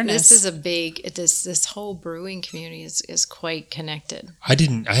awareness. This is a big. This whole brewing community is quite connected.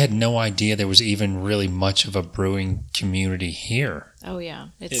 I had no idea there was even really much of a brewing community here. Oh yeah,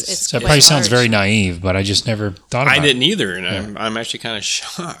 so it probably sounds very naive, but I just never thought about it. I didn't either, and I'm actually kind of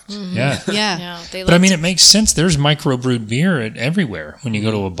shocked. Mm-hmm. Yeah. But I mean, it makes sense. There's microbrewed beer everywhere when you go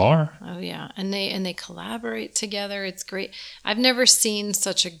to a bar. Oh yeah, and they collaborate together. It's great. I've never seen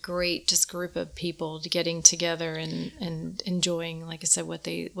such a great just group of people getting together and enjoying, like I said, what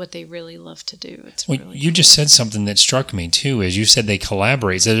they really love to do. It's really you just said something that struck me too, as you said they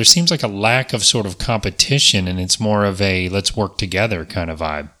collaborate. So there seems like a lack of sort of competition, and it's more of a let's work together kind of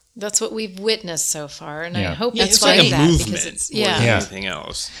vibe. That's what we've witnessed so far, and I hope it's like a movement because more than anything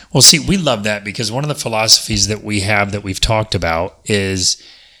else. Well, see, we love that because one of the philosophies that we have that we've talked about is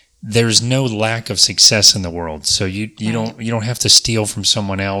there's no lack of success in the world. So you don't have to steal from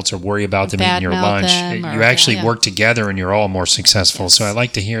someone else or worry about them eating your lunch. You actually work together and you're all more successful. Yes. So I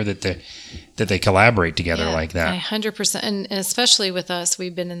like to hear that that they collaborate together Yeah, like that. 100%. And especially with us,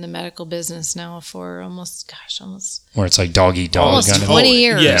 we've been in the medical business now for almost Where it's like dog eat dog. almost kind of 20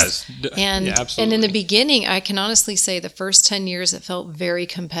 years. Yes. And Yeah, and absolutely. in the beginning, I can honestly say the first 10 years it felt very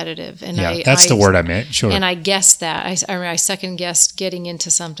competitive. And Yeah, that's the word I meant. Sure. And I guessed that. I second guessed getting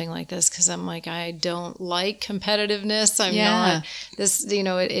into something like this because I'm like, I don't like competitiveness. I'm not this.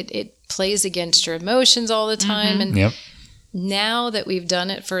 It plays against your emotions all the time. And Yep. now that we've done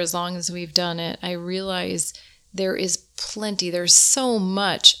it for as long as we've done it, I realize there is plenty. There's so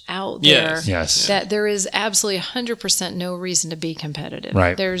much out there Yes. that there is absolutely 100% no reason to be competitive.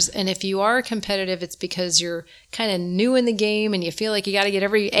 Right. And if you are competitive, it's because you're kind of new in the game and you feel like you got to get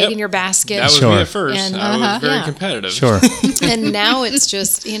every egg Yep. in your basket. That was Sure. me at first. And- I was very yeah. competitive. Sure. And now it's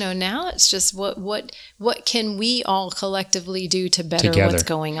just, what can we all collectively do to better Together. what's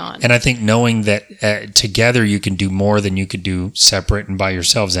going on? And I think knowing that together you can do more than you could do separate and by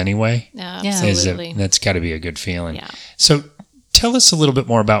yourselves anyway. Absolutely. That's got to be a good feeling. Yeah. So tell us a little bit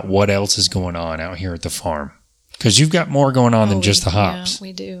more about what else is going on out here at the farm. Because you've got more going on than just the hops. Yeah,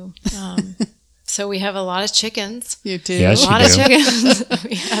 we do. So we have a lot of chickens. You do. Yes, A you lot of do.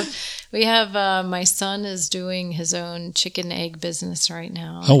 chickens. we have my son is doing his own chicken egg business right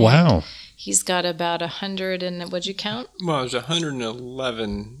now. Oh, wow. He's got about 100 and what'd you count? Well, it was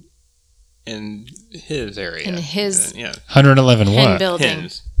 111 in his area. In his yeah. 111 hen what? building.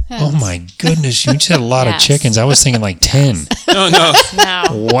 Hens. Oh, my goodness. You said a lot of Yes. chickens. I was thinking like 10. No, no, Now,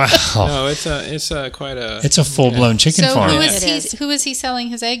 Wow. no. It's quite a. It's a full-blown chicken So farm. who It is is. who is he selling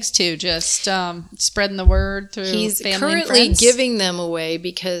his eggs to? Just spreading the word through he's family and currently friends? giving them away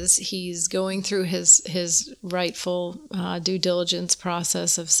because he's going through his rightful due diligence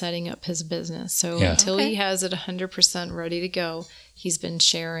process of setting up his business. So Yeah. until Okay. he has it 100% ready to go, he's been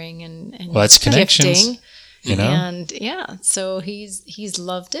sharing and Well, that's connections. gifting. You know? And yeah, so he's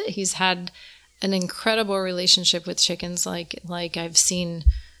loved it. He's had an incredible relationship with chickens like I've seen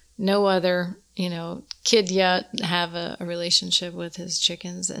no other, kid yet have a relationship with his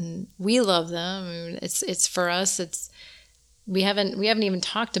chickens, and we love them. I mean, it's for us, we haven't even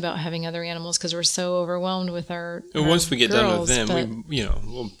talked about having other animals because we're so overwhelmed with our Once we get done with girls, them, but-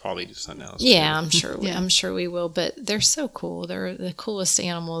 we'll probably do something else. yeah, I'm sure. Yeah. I'm sure we will. But they're so cool. They're the coolest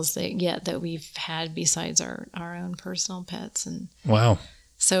animals that we've had besides our own personal pets. And Wow.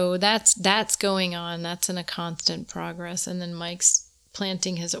 so that's going on. That's in a constant progress. And then Mike's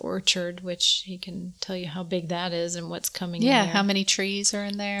planting his orchard, which he can tell you how big that is and what's coming. Yeah, in there. how many trees are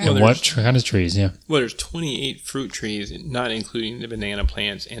in there? And Well, what kind of trees? Yeah. Well, there's 28 fruit trees, not including the banana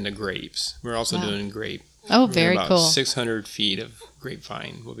plants and the grapes. We're also Wow. doing grape. Oh, very about cool. 600 feet of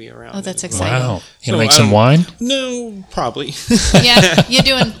grapevine will be around. Oh, that's it as well. exciting. Wow. You So, gonna make some um, wine? No, probably. Yeah, you're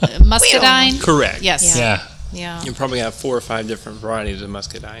doing muscadine? Correct. Yes. Yeah. Yeah. You probably have 4 or 5 different varieties of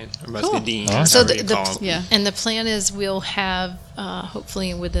muscadine or muscadine. Awesome. Or So however you the call them. Yeah. and the plan is we'll have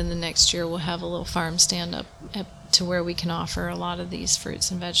hopefully within the next year we'll have a little farm stand up to where we can offer a lot of these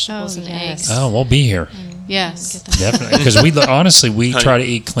fruits and vegetables Oh, and yes. eggs. Oh, we'll be here. Yes. Get them. Definitely. Because honestly, we try to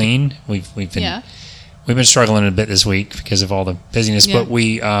eat clean. We've been Yeah. we've been struggling a bit this week because of all the busyness, Yeah. but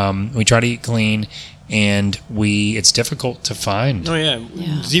we try to eat clean, and it's difficult to find. Oh, yeah.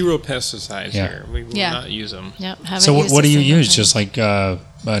 Yeah. 0 pesticides Yeah. here. We will Yeah. not use them. Yep. haven't So used what a do you single use? thing. Just like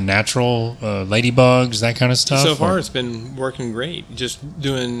natural ladybugs, that kind of stuff? So far, Or- it's been working great. Just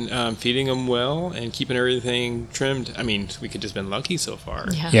doing, feeding them well and keeping everything trimmed. I mean, we could just been lucky so far.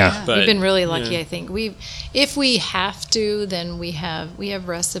 Yeah. But, we've been really lucky. yeah. I think if we have to, then we have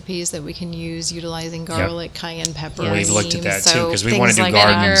recipes that we can use utilizing garlic, cayenne pepper. We've looked at that too so because we want to do things like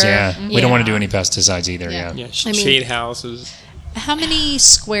gardens. that. Yeah. We don't want to Yeah. do any pesticides either. Yeah. Yeah. Yeah, I mean- shade houses. How many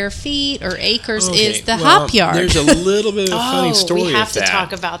square feet or acres Okay, is the well, hop yard? There's a little bit of a funny story we have with to that.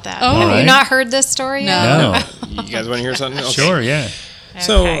 talk about that. Oh. Have Alright. you not heard this story yet? No. No. You guys want to hear something? Okay. Sure. Yeah.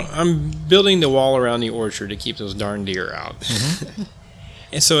 So Okay. I'm building the wall around the orchard to keep those darn deer out.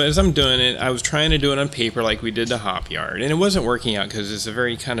 And so as I'm doing it, I was trying to do it on paper like we did the hop yard, and it wasn't working out because it's a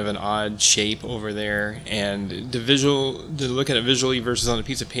very kind of an odd shape over there. And to look at it visually versus on a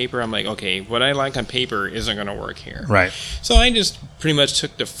piece of paper, I'm like, okay, what I like on paper isn't going to work here. Right. So I just pretty much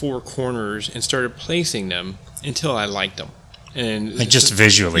took the 4 corners and started placing them until I liked them. And Like just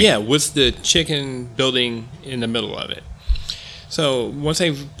visually. yeah, with the chicken building in the middle of it. So once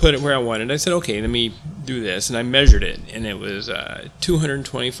I put it where I wanted, I said, okay, let me do this. And I measured it, and it was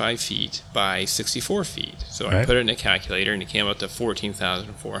 225 feet by 64 feet. So I Right. put it in a calculator, and it came up to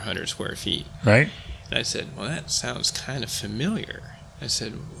 14,400 square feet. Right. And I said, well, that sounds kind of familiar. I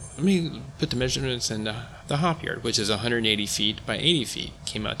said, let me put the measurements in the hop yard, which is 180 feet by 80 feet.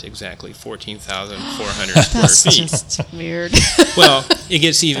 Came out to exactly 14,400 square feet. Just weird. Well, it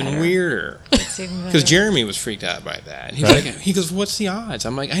gets even weirder. Because Jeremy was freaked out by that. He goes, what's the odds?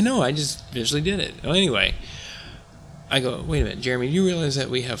 I'm like, I know, I just visually did it. Well, anyway, I go, wait a minute, Jeremy, do you realize that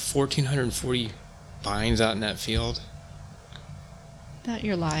we have 1,440 vines out in that field? That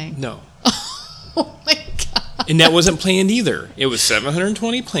you're lying. No. Oh my God. And that wasn't planned either. It was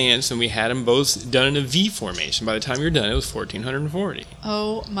 720 plants, and we had them both done in a V formation. By the time you're done, it was 1,440.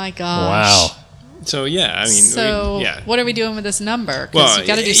 Oh my gosh. Wow. So yeah, I mean, what are we doing with this number? Because Well, you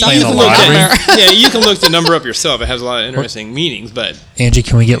got to do you something can with look the at- number. Yeah, you can look the number up yourself. It has a lot of interesting meanings, but Angie,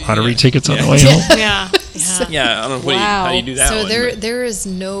 can we get lottery tickets on the way home? Yeah. yeah, I don't know Wow. how do you do that So one. there is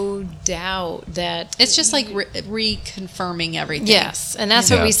no doubt that It's just like reconfirming everything. yes, and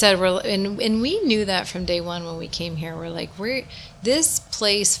that's what Yeah. we said. And we knew that from day one when we came here. We're like, this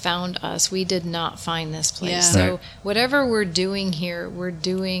place found us. We did not find this place. Yeah. So Right. whatever we're doing here, we're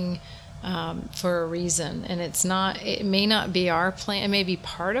doing for a reason. And it may not be our plan. It may be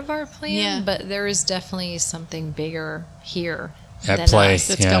part of our plan, Yeah. but there is definitely something bigger here At than play. us.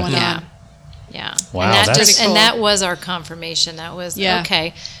 That's Yeah. going Yeah. on. Yeah. Wow, And that that's- just Pretty cool. and that was our confirmation. That was Yeah.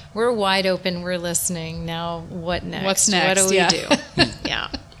 okay. We're wide open. We're listening. Now what next? What's What next? do we Yeah. do? Yeah.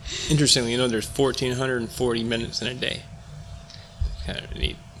 Interestingly, there's 1,440 minutes in a day. Kind of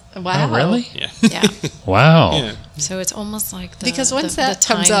neat. Wow. Oh, really? Yeah. Yeah. Wow. Yeah. So it's almost like Because once the that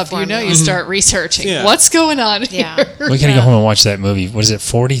comes time up, formula. you start researching. Yeah. What's going on Yeah. here? We gotta go home and watch that movie. What is it,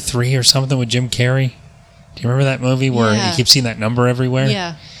 43 or something with Jim Carrey? Do you remember that movie where Yeah. you keep seeing that number everywhere?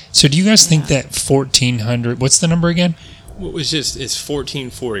 Yeah. So do you guys think that 1,400, what's the number again? Well, it's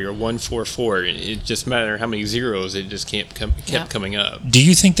 1440 or 144. It just matter how many zeros. It just kept coming up. Do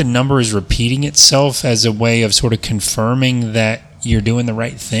you think the number is repeating itself as a way of sort of confirming that you're doing the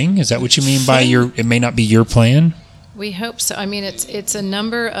right thing? Is that what you mean by it may not be your plan? We hope so. I mean, it's a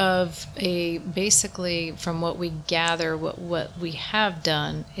number of basically from what we gather, what we have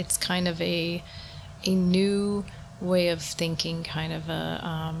done. It's kind of a new way of thinking, kind of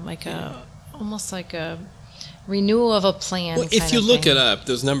almost like a renewal of a plan. Well, if kind you of look thing. it up,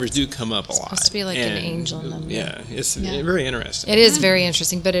 those numbers do come up a lot. supposed to be like an angel number. Yeah, it's Yeah. very interesting. It is very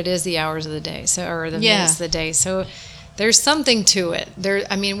interesting, but it is the hours of the day, or the Yeah. minutes of the day. So there's something to it.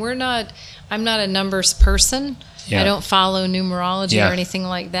 I'm not a numbers person. Yeah. I don't follow numerology Yeah. or anything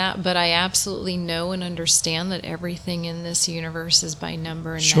like that, but I absolutely know and understand that everything in this universe is by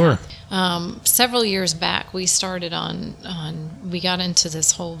number and Sure. math. Several years back, we started we got into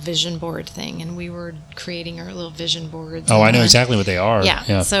this whole vision board thing, and we were creating our little vision boards. Oh, I know and- exactly what they are.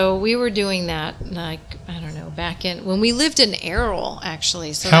 yeah. So we were doing that, like, I don't know, back when we lived in Errol,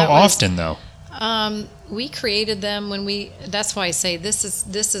 actually. So How that was- often, though? we created them that's why I say this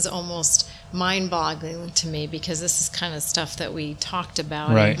is almost mind-boggling to me, because this is kind of stuff that we talked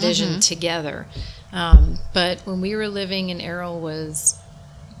about Right. and envisioned together. But when we were living in Errol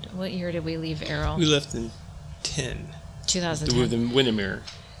what year did we leave Errol? We left in 10 to 2010. move to Windermere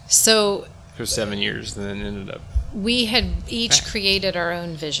So for 7 years, and then ended up. we had each created our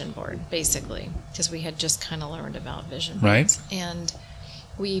own vision board, basically, because we had just kind of learned about vision boards. Right. And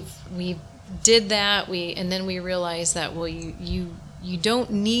we did that. And then we realized that, well, you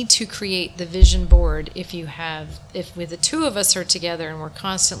don't need to create the vision board if the two of us are together and we're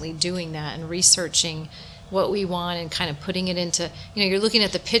constantly doing that and researching what we want and kind of putting it into, you're looking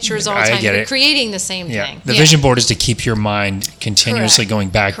at the pictures all the I time. get You're it. creating the same Yeah. thing. The vision board is to keep your mind continuously Correct. going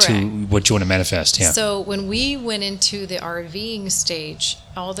back to Correct. what you want to manifest. Yeah. So when we went into the RVing stage,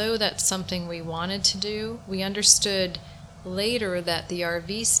 although that's something we wanted to do, we understood later that the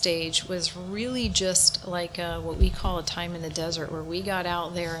RV stage was really just like what we call a time in the desert, where we got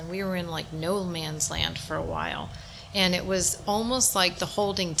out there and we were in like no man's land for a while. And it was almost like the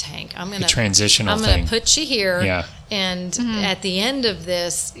holding tank. I'm going transitional to thing. put you here, Yeah. and at the end of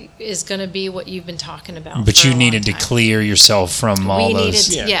this is going to be what you've been talking about. But for you a needed to long time. clear yourself from all We those.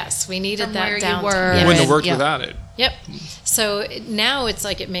 needed, yes, we needed From that where you downtime. were. Yes. Wouldn't have worked Yeah. without it. Yep. So now it's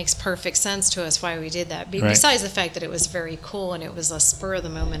like it makes perfect sense to us why we did that. Right. Besides the fact that it was very cool and it was a spur of the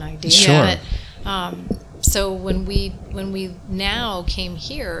moment idea. Sure. But, so when we now came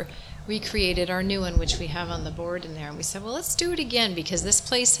here, we created our new one, which we have on the board in there, and we said, well, let's do it again, because this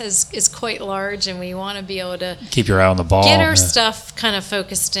place is quite large, and we want to be able to Keep your eye on the ball. get our Yeah. stuff kind of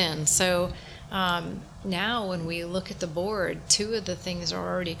focused in. So now when we look at the board, two of the things are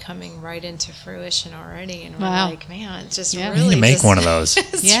already coming right into fruition already, and we're Wow. like, man, it's just Yeah. really You need to make just- one of those.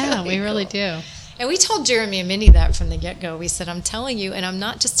 it's Yeah, really we really cool. do. And we told Jeremy and Mindy that from the get-go. We said, I'm telling you, and I'm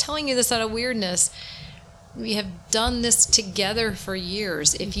not just telling you this out of weirdness, we have done this together for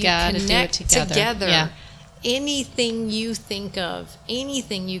years. If you gotta connect do it together. Yeah. anything you think of,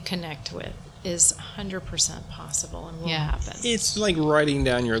 anything you connect with is 100% possible and will happen. It's like writing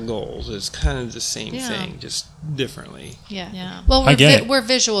down your goals. It's kind of the same thing, just differently. Yeah. Well, we're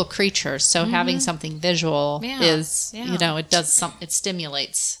visual creatures, so having something visual is, it does it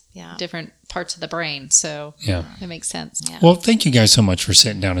stimulates different parts of the brain. So it makes sense. Yeah. Well, thank you guys so much for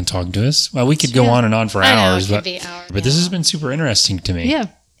sitting down and talking to us. Well, we could go on and on for hours, but this has been super interesting to me. Yeah.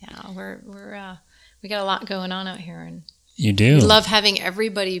 Yeah, we got a lot going on out here, and you do. We love having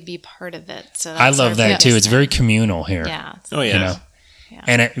everybody be part of it. So I love that too. It's very communal here. Yeah. Oh yeah. You know?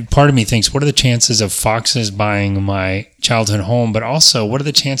 And part of me thinks, what are the chances of Foxes buying my childhood home? But also, what are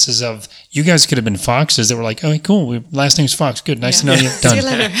the chances of you guys could have been Foxes that were like, oh, cool, last name's Fox. Good, nice to know you. Done. See you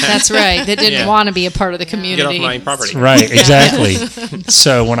later. That's right. They didn't want to be a part of the community. Get off my property. Right, exactly.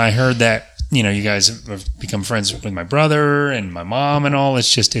 So when I heard that, you guys have become friends with my brother and my mom and all,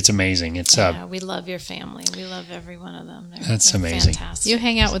 it's amazing. It's we love your family. We love every one of them. They're amazing. Fantastic. You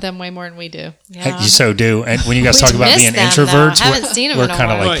hang out with them way more than we do. Yeah. You so do. And when you guys talk about being introverts, we're kind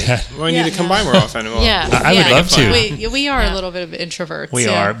of like that. Well, we need to come by more often. Well, I would love to. We are a little bit of introverts. We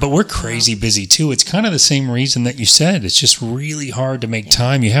are, but we're crazy busy too. It's kind of the same reason that you said. It's just really hard to make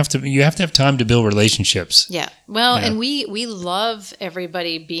time. You have to have time to build relationships. Yeah. Well, and we love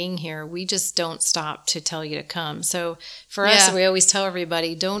everybody being here. We just don't stop to tell you to come. So for us, we always tell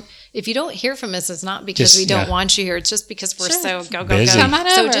everybody, if you don't hear from us, it's not because we don't want you here. It's just because we're so go. Come on over.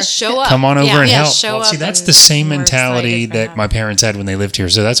 So just show up. Come on over and help. Show up. See, that's the same mentality that my parents had when they lived here.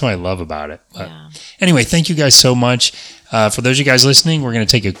 So that's what I love about it. But anyway, thank you guys so much. For those of you guys listening, we're going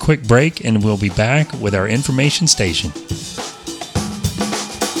to take a quick break and we'll be back with our information station.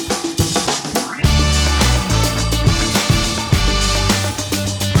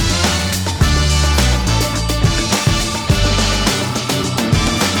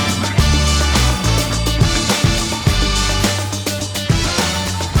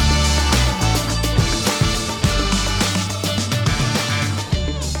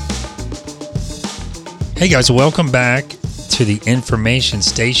 Hey guys, welcome back to the information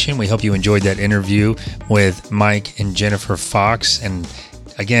station. We hope you enjoyed that interview with Mike and Jennifer Fox. And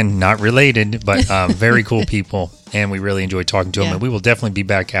again, not related, but very cool people. And we really enjoyed talking to them. And we will definitely be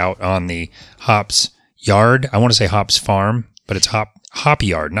back out on the Hops Yard. I want to say Hops Farm, but it's Hop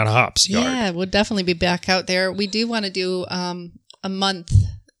Yard, not Hops Yard. Yeah, we'll definitely be back out there. We do want to do a month's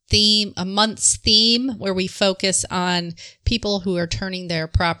theme where we focus on people who are turning their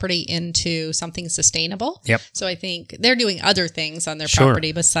property into something sustainable. Yep. So I think they're doing other things on their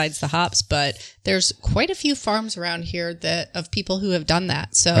property besides the hops, but there's quite a few farms around here of people who have done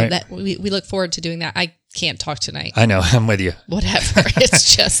that. So that we look forward to doing that. I can't talk tonight. I know. I'm with you. Whatever.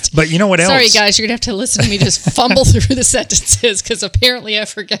 It's just. But you know what else? Sorry, guys. You're going to have to listen to me just fumble through the sentences because apparently I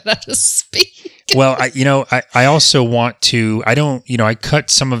forget how to speak. Well, I also want to, I cut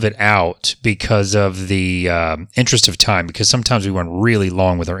some of it out because of the interest of time, because sometimes we run really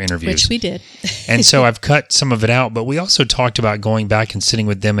long with our interviews. Which we did. And so I've cut some of it out, but we also talked about going back and sitting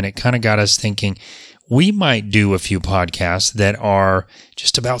with them, and it kind of got us thinking, we might do a few podcasts that are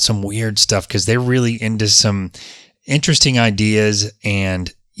just about some weird stuff because they're really into some interesting ideas.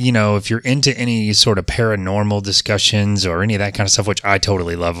 And, if you're into any sort of paranormal discussions or any of that kind of stuff, which I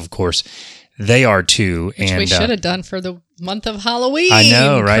totally love, of course, they are too. Which we should have done for the month of Halloween. I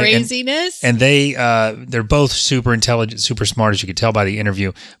know, right? Craziness. And they're both super intelligent, super smart, as you could tell by the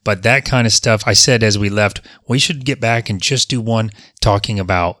interview. But that kind of stuff, I said as we left, we should get back and just do one talking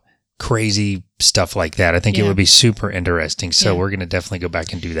about crazy stuff like that. I think it would be super interesting. So we're going to definitely go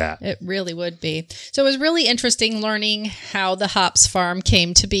back and do that. It really would be. So it was really interesting learning how the hops farm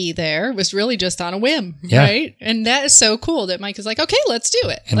came to be there. It was really just on a whim, right? And that is so cool that Mike is like, okay, let's do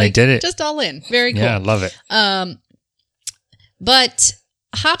it. And they did it. Just all in. Very cool. Yeah, I love it. But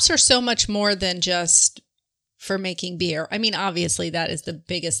hops are so much more than just for making beer. I mean, obviously that is the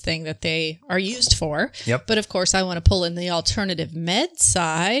biggest thing that they are used for. Yep. But of course, I want to pull in the alternative med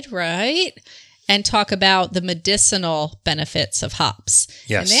side, right? And talk about the medicinal benefits of hops.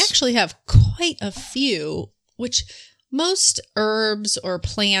 Yes. And they actually have quite a few, which most herbs or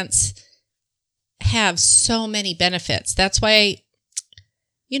plants have so many benefits. That's why,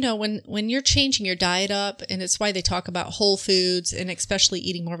 when you're changing your diet up, and it's why they talk about whole foods and especially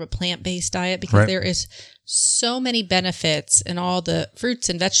eating more of a plant-based diet, because there is so many benefits in all the fruits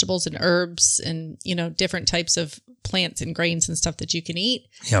and vegetables and herbs and, different types of plants and grains and stuff that you can eat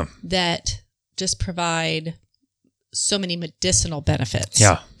that just provide so many medicinal benefits.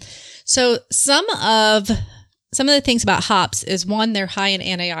 Yeah. So some of the things about hops is, one, they're high in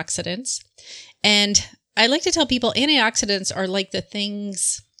antioxidants. And I like to tell people antioxidants are like the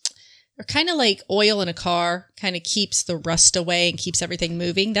things, are kind of like oil in a car, kind of keeps the rust away and keeps everything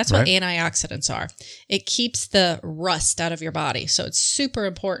moving. That's what antioxidants are. It keeps the rust out of your body. So it's super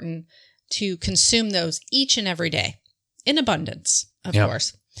important to consume those each and every day in abundance, of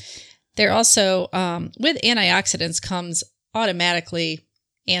course. They're also, with antioxidants comes automatically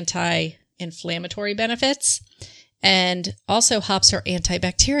anti-inflammatory benefits, and also hops are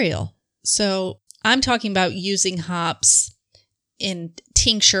antibacterial. So I'm talking about using hops in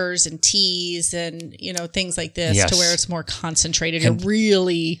tinctures and teas and, things like this to where it's more concentrated. You're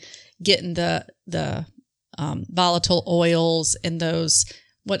really getting the volatile oils and those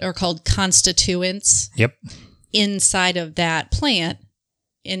what are called constituents inside of that plant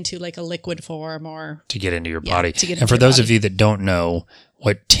into like a liquid form or to get into your body. And for those of you that don't know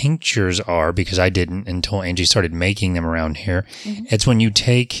what tinctures are, because I didn't until Angie started making them around here, it's when you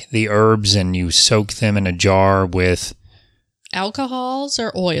take the herbs and you soak them in a jar with alcohols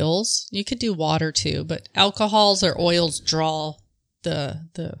or oils. You could do water too, but alcohols or oils draw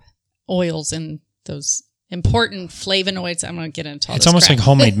the oils and those important flavonoids. I'm going to get into all It's this almost crap. like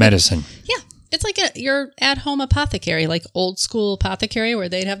homemade medicine. Yeah. It's like your at-home apothecary, like old school apothecary where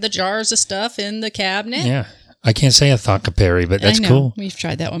they'd have the jars of stuff in the cabinet. Yeah. I can't say apothecary, but that's cool. We've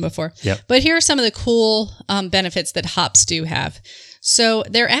tried that one before. Yep. But here are some of the cool benefits that hops do have. So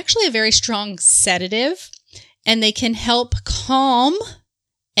they're actually a very strong sedative, and they can help calm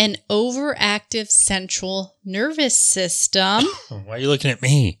an overactive central nervous system. Why are you looking at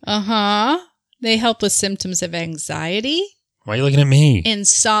me? They help with symptoms of anxiety. Why are you looking at me?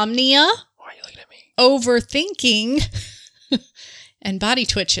 Insomnia. Why are you looking at me? Overthinking. And body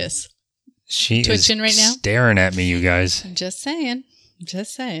twitches. She twitching is right now? staring at me, you guys. I'm just saying.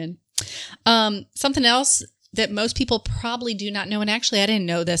 Something else that most people probably do not know, and actually I didn't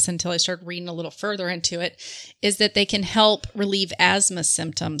know this until I started reading a little further into it, is that they can help relieve asthma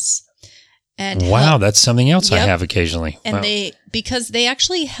symptoms. And wow, that's something else I have occasionally. And because they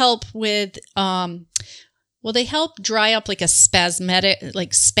actually help with, they help dry up like a spasmodic,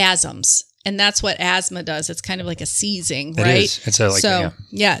 like spasms. And that's what asthma does. It's kind of like a seizing, right? It is. It's so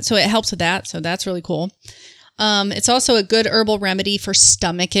it helps with that. So that's really cool. It's also a good herbal remedy for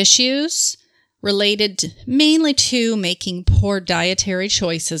stomach issues related mainly to making poor dietary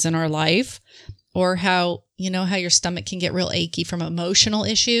choices in our life, or how your stomach can get real achy from emotional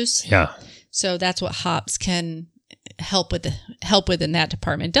issues. Yeah. So that's what hops can help with in that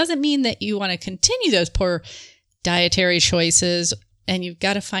department. Doesn't mean that you want to continue those poor dietary choices, and you've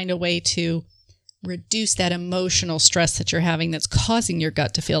got to find a way to reduce that emotional stress that you're having that's causing your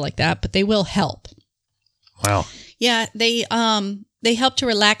gut to feel like that, but they will help. Wow. Yeah, they help to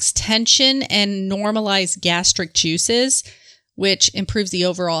relax tension and normalize gastric juices, which improves the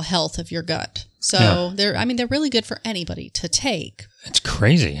overall health of your gut. So they're really good for anybody to take. It's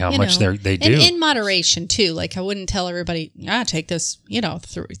crazy how much they do. And in moderation too. Like I wouldn't tell everybody, take this,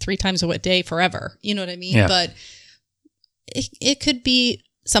 3 times a day forever. You know what I mean? Yeah. But it could be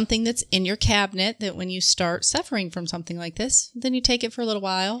something that's in your cabinet that when you start suffering from something like this, then you take it for a little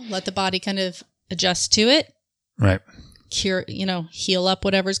while, let the body kind of adjust to it. Right. Cure, heal up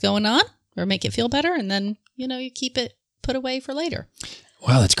whatever's going on or make it feel better. And then, you keep it put away for later.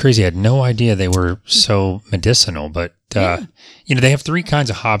 Wow, that's crazy. I had no idea they were so medicinal, but, they have 3 kinds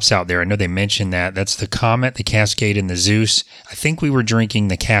of hops out there. I know they mentioned that. That's the Comet, the Cascade, and the Zeus. I think we were drinking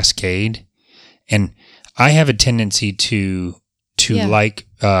the Cascade, and I have a tendency to like,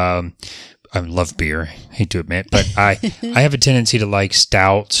 I love beer, hate to admit, but I have a tendency to like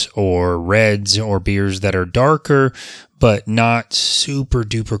stouts or reds or beers that are darker, but not super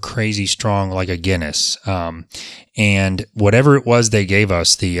duper crazy strong like a Guinness. And whatever it was they gave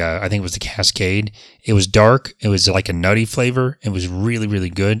us, I think it was the Cascade, it was dark. It was like a nutty flavor. It was really, really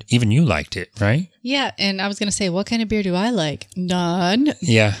good. Even you liked it, right? Yeah. And I was going to say, what kind of beer do I like? None.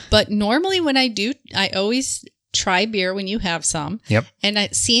 Yeah. But normally when I do, I always try beer when you have some. Yep. And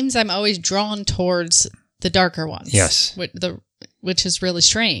it seems I'm always drawn towards the darker ones. Yes. Which is really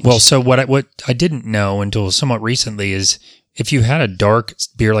strange. Well, so what I didn't know until somewhat recently is if you had a dark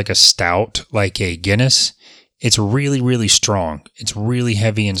beer like a stout, like a Guinness, it's really, really strong. It's really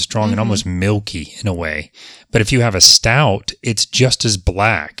heavy and strong and almost milky in a way. But if you have a stout, it's just as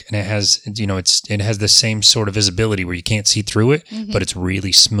black, and it has, it has the same sort of visibility where you can't see through it, but it's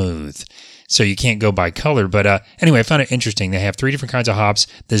really smooth. So you can't go by color. But anyway, I found it interesting. They have 3 different kinds of hops.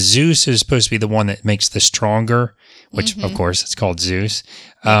 The Zeus is supposed to be the one that makes the stronger, which, of course, it's called Zeus.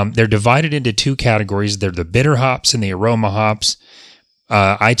 They're divided into 2 categories. They're the bitter hops and the aroma hops.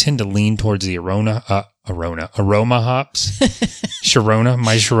 I tend to lean towards the aroma Aroma hops. Sharona,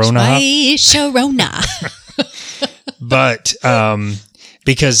 my Sharona hop. Sharona. But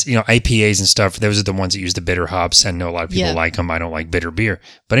because, APAs and stuff, those are the ones that use the bitter hops. I know a lot of people like them. I don't like bitter beer.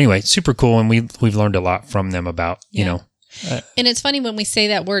 But anyway, super cool. And we've learned a lot from them about, and it's funny when we say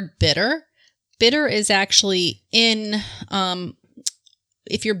that word bitter. Bitter is actually in,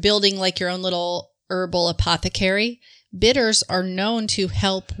 if you're building like your own little herbal apothecary, bitters are known to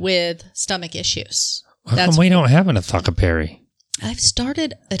help with stomach issues. How come we don't have an apothecary? I've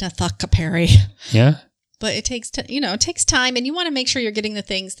started an apothecary. Yeah? But it takes it takes time, and you want to make sure you're getting the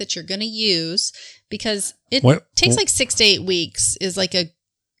things that you're going to use, because it takes like 6 to 8 weeks it's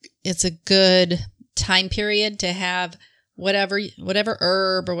a good time period to have whatever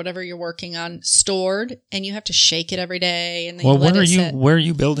herb or whatever you're working on stored, and you have to shake it every day. And then where are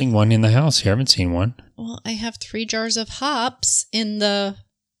you building one in the house here? I haven't seen one. Well, I have 3 jars of hops in the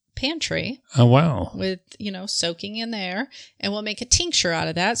pantry. Oh, wow. With, soaking in there, and we'll make a tincture out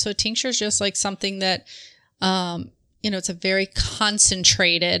of that. So a tincture is just like something that, it's a very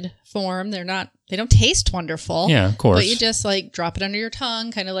concentrated form. They don't taste wonderful. Yeah, of course. But you just like drop it under your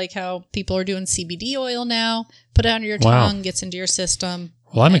tongue, kind of like how people are doing CBD oil now. Put it under your tongue, gets into your system.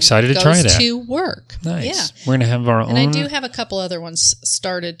 Well, I'm excited to try that. Goes to work. Nice. Yeah. We're going to have our own. And I do have a couple other ones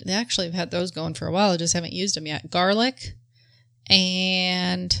started. They actually have had those going for a while. I just haven't used them yet. Garlic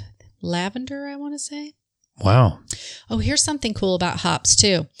and lavender, I want to say. Wow. Oh, here's something cool about hops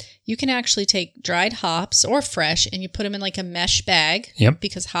too. You can actually take dried hops or fresh, and you put them in like a mesh bag. Yep.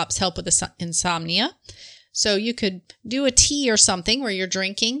 Because hops help with insomnia. So you could do a tea or something where you're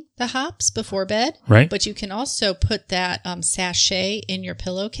drinking the hops before bed. Right. But you can also put that sachet in your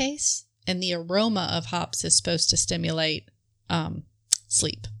pillowcase, and the aroma of hops is supposed to stimulate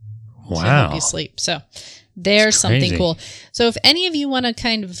sleep. Wow. To help you sleep. So there's something cool. So if any of you want to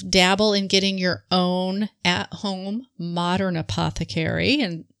kind of dabble in getting your own at-home modern apothecary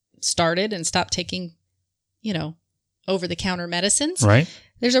and started and stop taking, over-the-counter medicines. Right.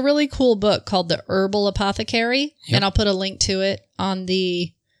 There's a really cool book called The Herbal Apothecary, and I'll put a link to it on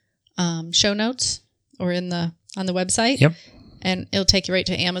the show notes or on the website. Yep. And it'll take you right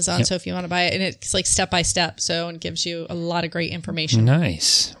to Amazon. Yep. So if you want to buy it, and it's like step by step, so it gives you a lot of great information.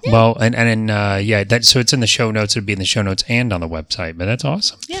 Nice. Yeah. Well, so it's in the show notes. It'd be in the show notes and on the website. But that's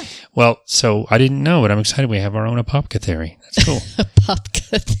awesome. Yeah. Well, so I didn't know, but I'm excited. We have our own apothecary. That's cool.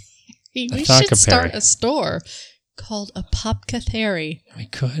 Apothecary. We should start a store called Apothecary. We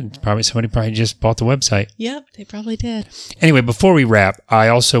could. Somebody just bought the website. Yep, they probably did. Anyway, before we wrap, I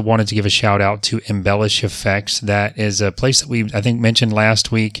also wanted to give a shout out to Embellish Effects. That is a place that we, I think, mentioned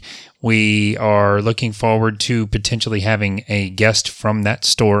last week. We are looking forward to potentially having a guest from that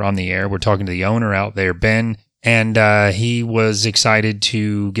store on the air. We're talking to the owner out there, Ben, and he was excited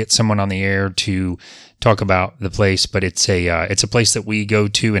to get someone on the air to talk about the place, but it's a place that we go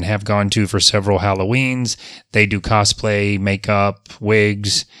to and have gone to for several Halloweens. They do cosplay, makeup,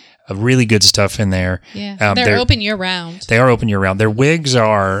 wigs, really good stuff in there. Yeah, they're open year round. They are open year round. Their wigs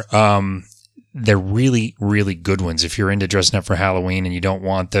are they're really, really good ones. If you're into dressing up for Halloween and you don't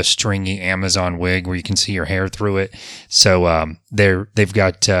want the stringy Amazon wig where you can see your hair through it. So they've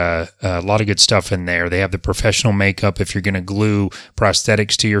got a lot of good stuff in there. They have the professional makeup if you're going to glue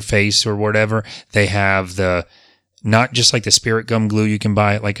prosthetics to your face or whatever. They have not just like the Spirit gum glue you can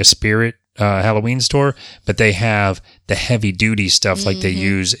buy at like a Spirit Halloween store, but they have the heavy duty stuff like they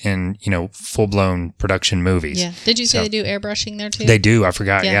use in, full blown production movies. Yeah. Did you say they do airbrushing there too? They do. I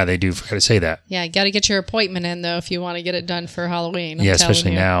forgot. Yeah, they do. Forgot to say that. Yeah. Got to get your appointment in though if you want to get it done for Halloween. Yeah,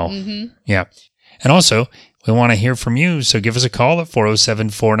 especially now. Mm-hmm. Yeah. And also, we want to hear from you. So give us a call at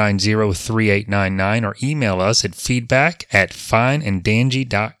 407-490-3899 or email us at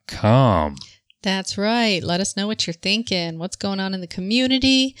feedback@fineanddangy.com. That's right. Let us know what you're thinking. What's going on in the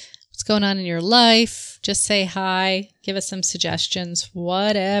community? What's going on in your life? Just say hi. Give us some suggestions.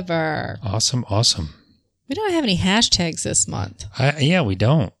 Whatever. Awesome. We don't have any hashtags this month. We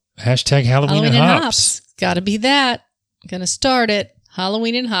don't. Hashtag Halloween and hops. Got to be that. Gonna start it.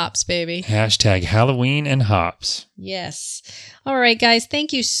 Halloween and hops, baby. Hashtag Halloween and hops. Yes. All right, guys.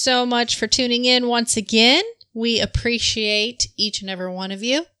 Thank you so much for tuning in once again. We appreciate each and every one of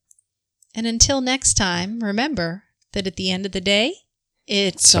you. And until next time, remember that at the end of the day,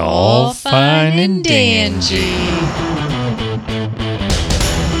 it's all fine and dandy.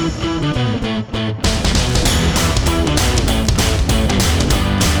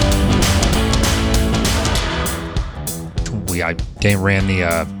 I ran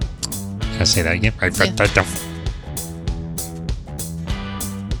the, can I say that again?